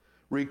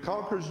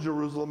reconquers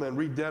Jerusalem and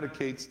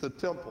rededicates the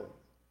temple.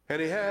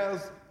 And he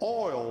has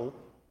oil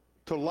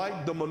to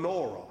light the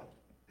menorah.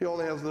 He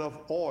only has enough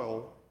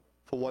oil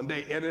for one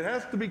day. And it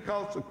has to be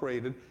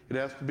consecrated. It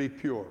has to be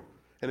pure.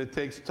 And it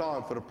takes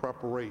time for the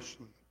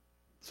preparation.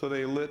 So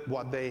they lit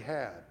what they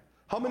had.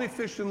 How many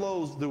fish and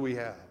loaves do we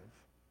have?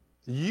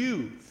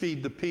 You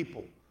feed the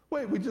people.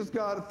 Wait, we just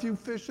got a few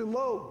fish and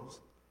loaves.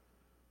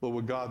 But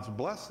with God's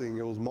blessing,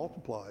 it was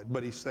multiplied.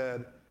 But he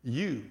said,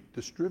 you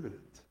distribute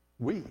it.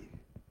 We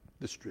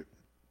distribute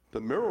it.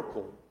 The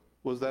miracle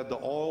was that the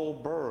oil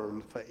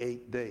burned for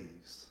 8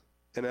 days.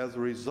 And as a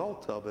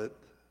result of it,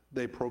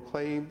 they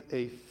proclaimed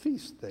a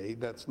feast day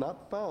that's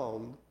not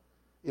found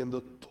in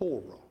the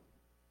Torah,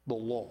 the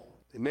law.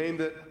 They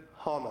named it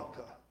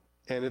Hanukkah.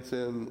 And it's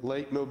in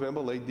late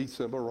November, late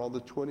December, around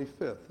the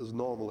 25th is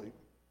normally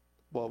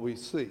what we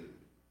see.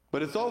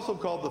 But it's also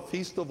called the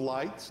Feast of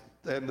Lights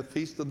and the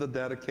Feast of the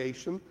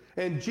Dedication.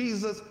 And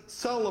Jesus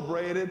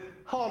celebrated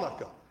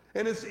Hanukkah.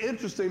 And it's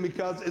interesting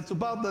because it's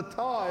about the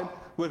time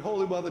when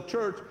Holy Mother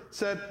Church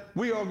said,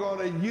 we are going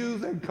to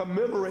use and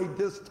commemorate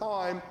this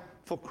time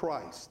for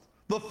Christ.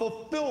 The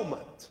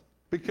fulfillment,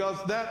 because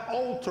that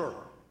altar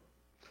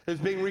is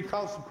being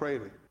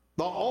reconsecrated.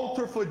 The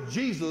altar for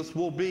Jesus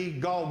will be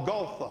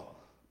Golgotha,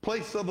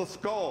 place of a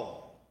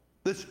skull.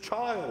 This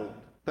child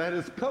that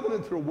is coming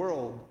into the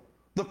world,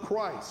 the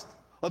Christ,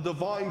 a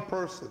divine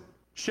person,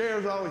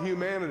 shares our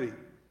humanity,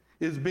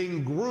 is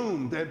being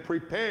groomed and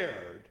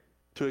prepared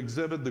to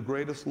exhibit the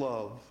greatest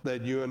love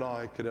that you and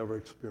I could ever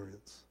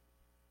experience.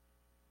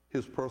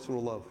 His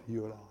personal love for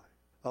you and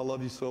I. I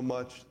love you so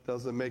much,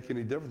 doesn't make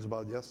any difference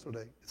about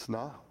yesterday. It's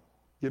now.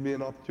 Give me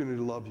an opportunity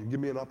to love you. Give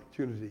me an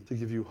opportunity to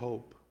give you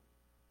hope.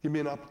 Give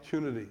me an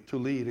opportunity to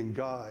lead and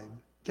guide.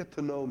 Get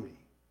to know me.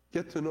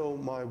 Get to know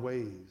my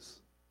ways.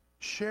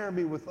 Share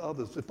me with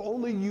others. If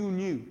only you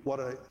knew what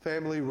a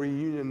family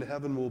reunion in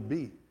heaven will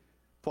be.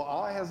 For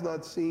eye has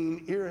not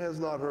seen, ear has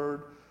not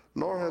heard,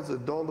 nor has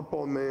it dawned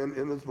upon man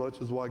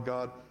inasmuch as what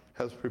God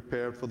has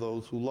prepared for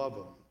those who love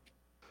him.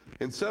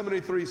 In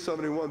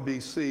 73-71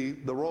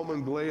 BC, the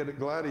Roman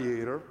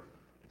gladiator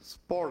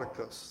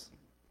Spartacus,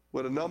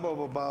 with a number of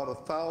about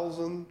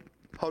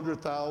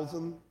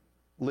 100,000,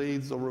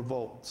 leads a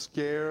revolt,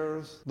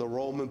 scares the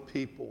Roman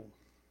people.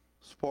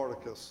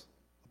 Spartacus,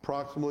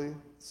 approximately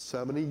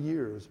 70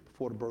 years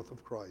before the birth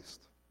of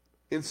Christ.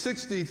 In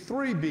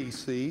 63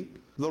 BC,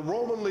 the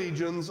Roman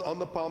legions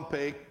under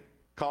Pompey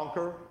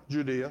conquer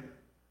Judea,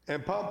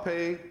 and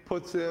Pompey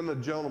puts in a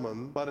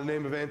gentleman by the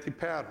name of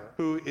Antipater,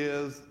 who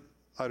is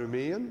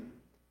Idumean.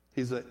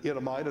 He's an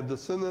Edomite, a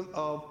descendant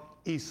of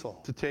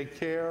Esau to take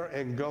care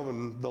and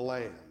govern the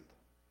land.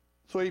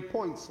 So he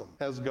appoints him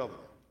as governor.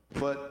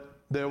 But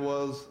there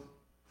was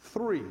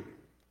three.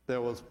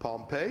 There was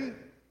Pompey,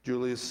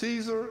 Julius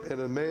Caesar,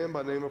 and a man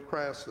by the name of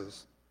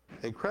Crassus.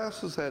 And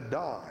Crassus had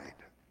died.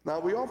 Now,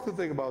 we often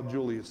think about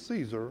Julius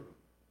Caesar,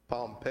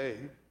 Pompey,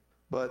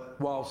 but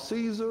while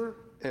Caesar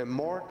and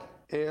Mark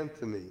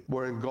Antony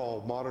were in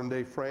Gaul,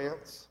 modern-day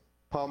France,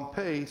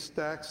 Pompey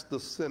stacks the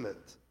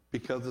Senate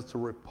because it's a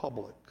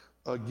republic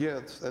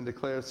against and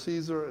declares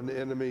Caesar an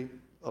enemy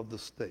of the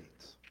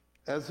state,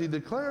 as he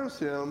declares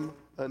him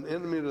an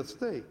enemy of the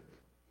state.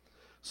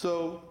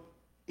 So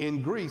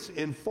in Greece,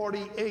 in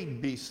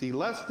 48 BC,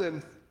 less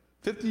than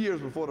 50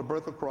 years before the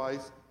birth of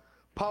Christ,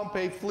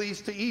 Pompey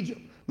flees to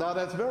Egypt. Now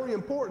that's very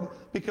important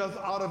because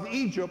out of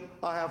Egypt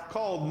I have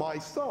called my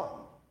son.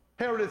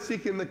 Herod is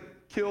seeking to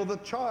kill the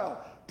child.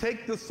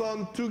 Take the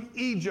son to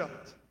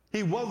Egypt.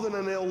 He wasn't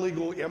an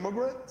illegal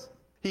immigrant.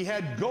 He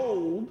had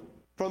gold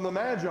from the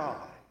Magi.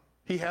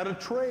 He had a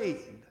trade.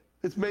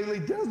 It's mainly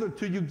desert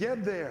till you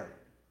get there.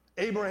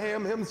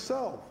 Abraham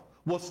himself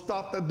was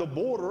stopped at the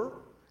border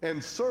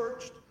and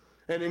searched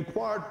and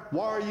inquired,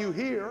 why are you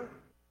here?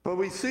 But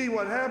we see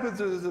what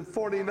happens is in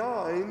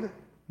 49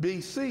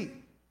 BC,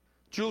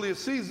 Julius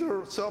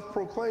Caesar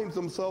self-proclaims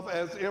himself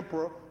as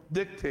emperor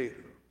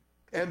dictator.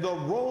 And the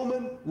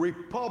Roman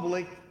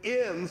Republic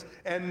ends,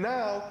 and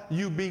now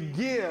you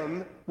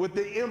begin with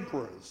the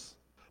emperors.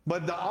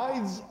 But the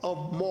Ides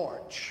of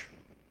March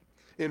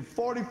in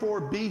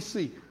 44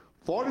 BC,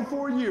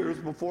 44 years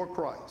before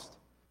Christ.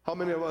 How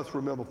many of us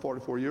remember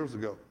 44 years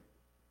ago?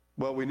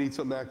 Well, we need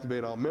something to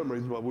activate our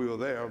memories, but we were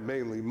there,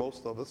 mainly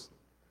most of us.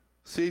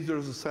 Caesar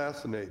is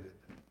assassinated.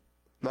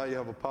 Now you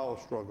have a power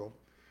struggle.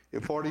 In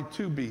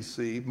 42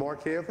 BC,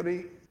 Mark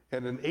Antony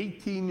and an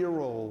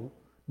 18-year-old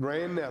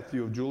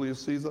grandnephew of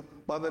Julius Caesar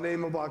by the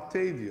name of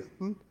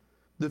Octavian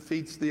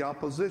defeats the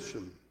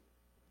opposition.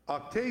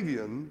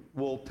 Octavian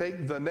will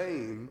take the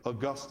name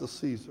Augustus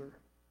Caesar,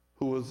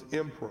 who was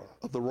emperor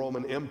of the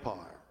Roman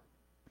Empire,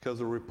 because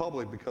the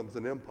republic becomes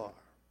an empire.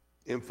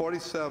 In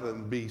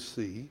 47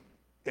 BC,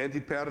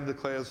 Antipater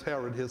declares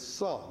Herod his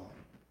son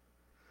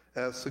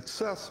as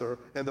successor,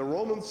 and the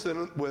Roman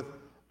Senate with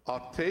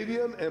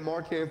Octavian and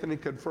Mark Antony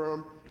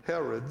confirm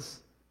Herod's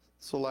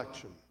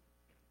selection.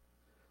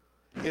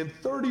 In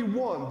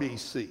 31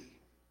 BC,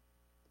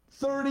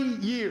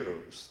 30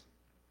 years,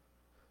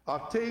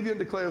 Octavian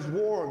declares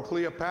war on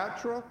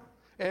Cleopatra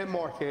and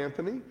Mark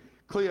Antony.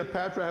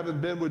 Cleopatra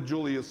having been with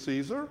Julius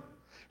Caesar,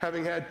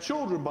 having had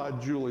children by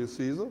Julius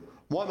Caesar,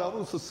 one of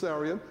them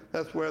Caesarion,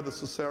 that's where the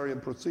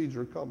Caesarian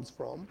procedure comes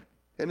from.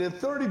 And in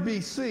 30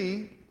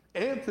 BC,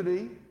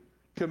 Antony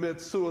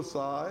commits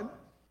suicide.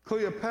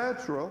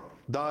 Cleopatra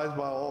dies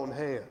by her own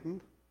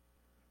hand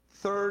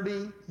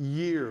 30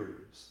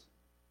 years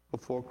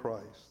before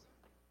Christ.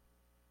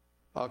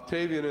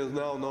 Octavian is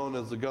now known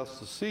as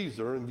Augustus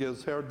Caesar and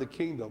gives Herod the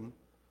kingdom,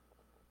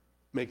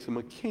 makes him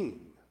a king.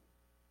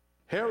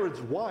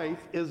 Herod's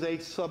wife is a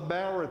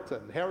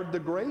Samaritan. Herod the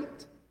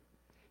Great,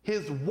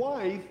 his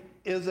wife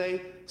is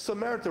a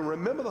Samaritan.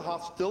 Remember the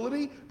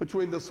hostility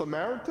between the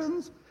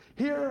Samaritans?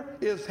 Here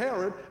is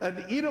Herod,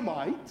 an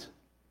Edomite,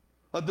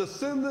 a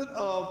descendant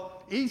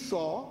of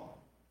Esau,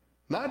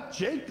 not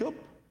Jacob,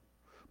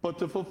 but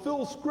to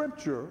fulfill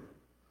scripture,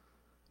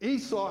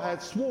 Esau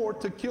had swore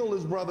to kill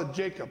his brother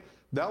Jacob.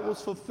 That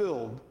was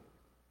fulfilled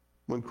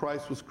when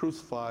Christ was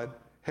crucified.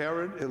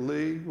 Herod, in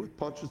league with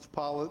Pontius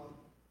Pilate,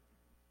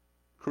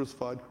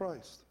 crucified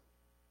Christ,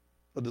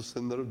 a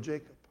descendant of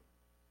Jacob.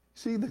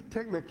 See the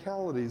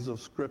technicalities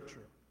of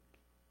scripture.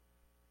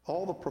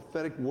 All the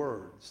prophetic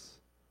words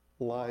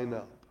line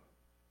up.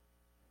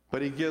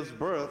 But he gives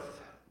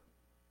birth,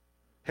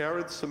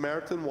 Herod's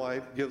Samaritan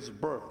wife gives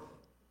birth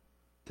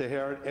to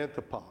Herod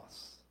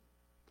Antipas.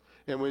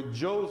 And when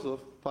Joseph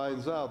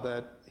finds out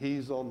that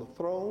he's on the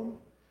throne,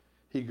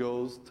 he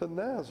goes to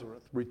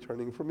Nazareth,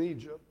 returning from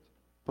Egypt.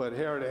 But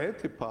Herod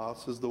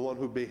Antipas is the one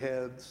who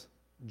beheads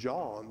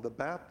John the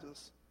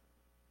Baptist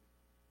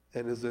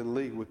and is in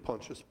league with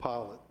Pontius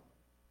Pilate.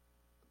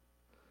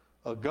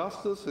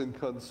 Augustus, in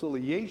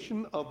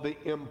conciliation of the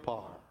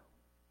empire,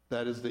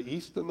 that is the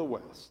East and the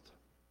West,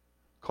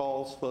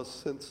 calls for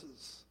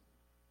census.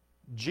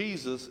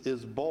 Jesus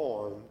is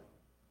born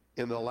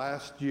in the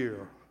last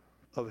year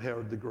of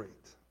Herod the Great.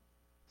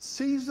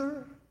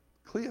 Caesar,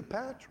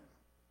 Cleopatra,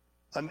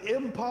 an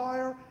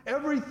empire,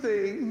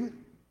 everything,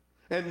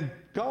 and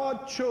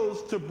God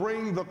chose to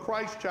bring the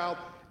Christ child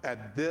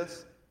at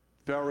this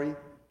very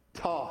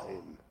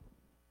time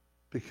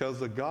because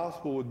the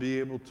gospel would be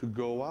able to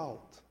go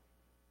out,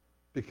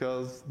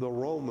 because the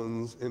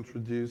Romans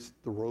introduced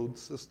the road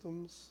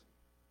systems.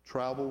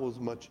 Travel was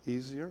much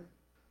easier.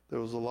 There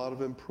was a lot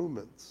of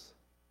improvements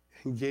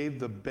and gave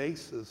the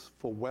basis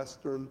for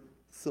Western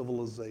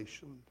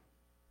civilization.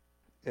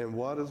 And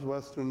what is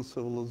Western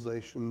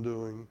civilization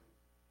doing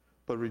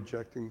but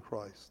rejecting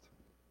Christ?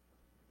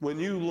 When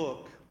you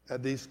look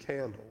at these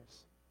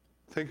candles,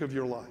 think of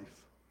your life.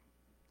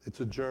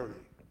 It's a journey.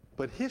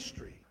 But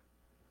history,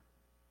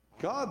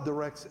 God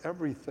directs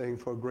everything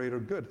for a greater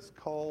good. It's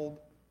called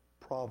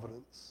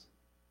providence.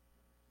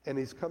 And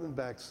he's coming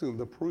back soon,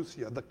 the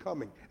parousia, the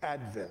coming,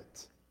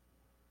 Advent.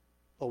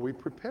 Are we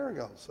preparing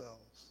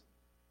ourselves?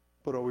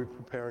 But are we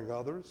preparing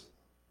others?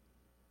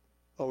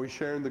 Are we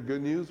sharing the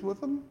good news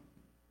with them?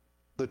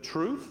 The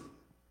truth?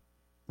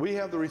 We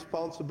have the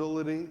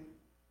responsibility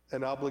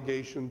and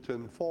obligation to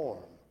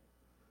inform,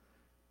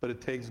 but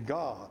it takes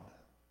God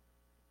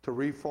to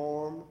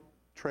reform,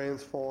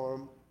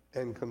 transform,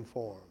 and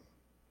conform.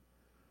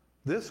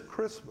 This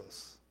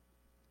Christmas,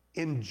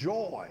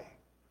 enjoy,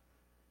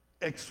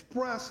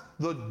 express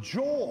the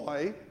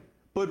joy,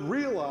 but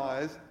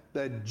realize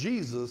that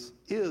Jesus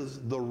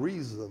is the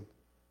reason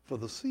for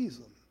the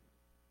season.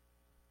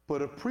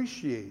 But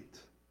appreciate,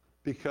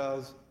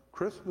 because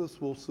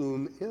Christmas will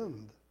soon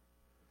end.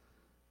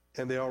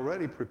 And they're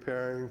already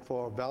preparing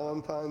for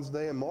Valentine's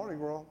Day and Mardi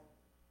Gras.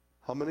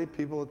 How many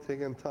people are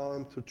taking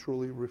time to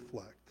truly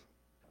reflect?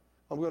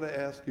 I'm going to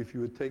ask you if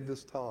you would take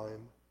this time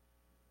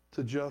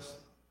to just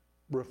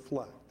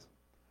reflect.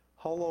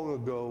 How long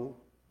ago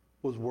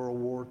was World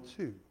War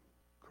II?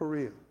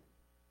 Korea,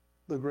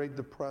 the Great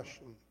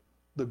Depression,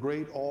 the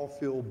great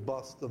oil-field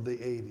bust of the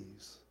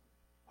 80s,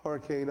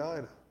 Hurricane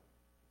Ida.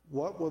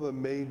 What were the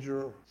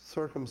major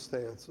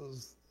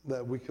circumstances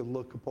that we could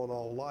look upon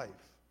our life?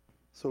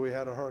 So we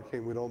had a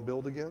hurricane. We don't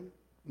build again?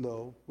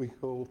 No, we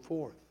go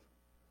forth.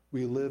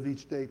 We live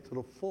each day to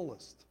the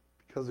fullest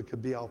because it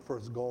could be our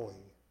first going.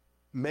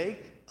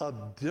 Make a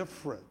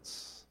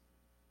difference.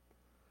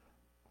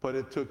 But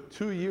it took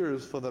 2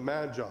 years for the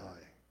Magi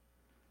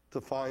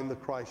to find the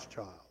Christ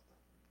child.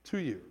 2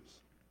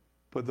 years.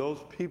 But those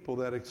people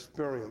that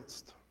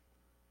experienced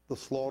the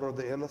slaughter of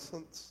the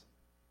innocents,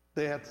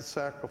 they had to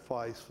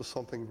sacrifice for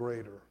something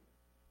greater.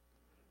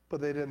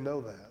 But they didn't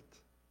know that.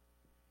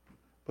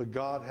 But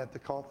God had to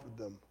comfort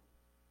them.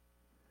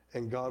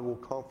 And God will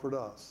comfort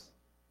us.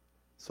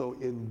 So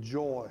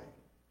enjoy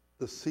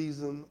the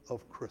season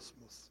of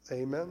Christmas.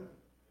 Amen?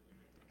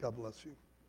 God bless you.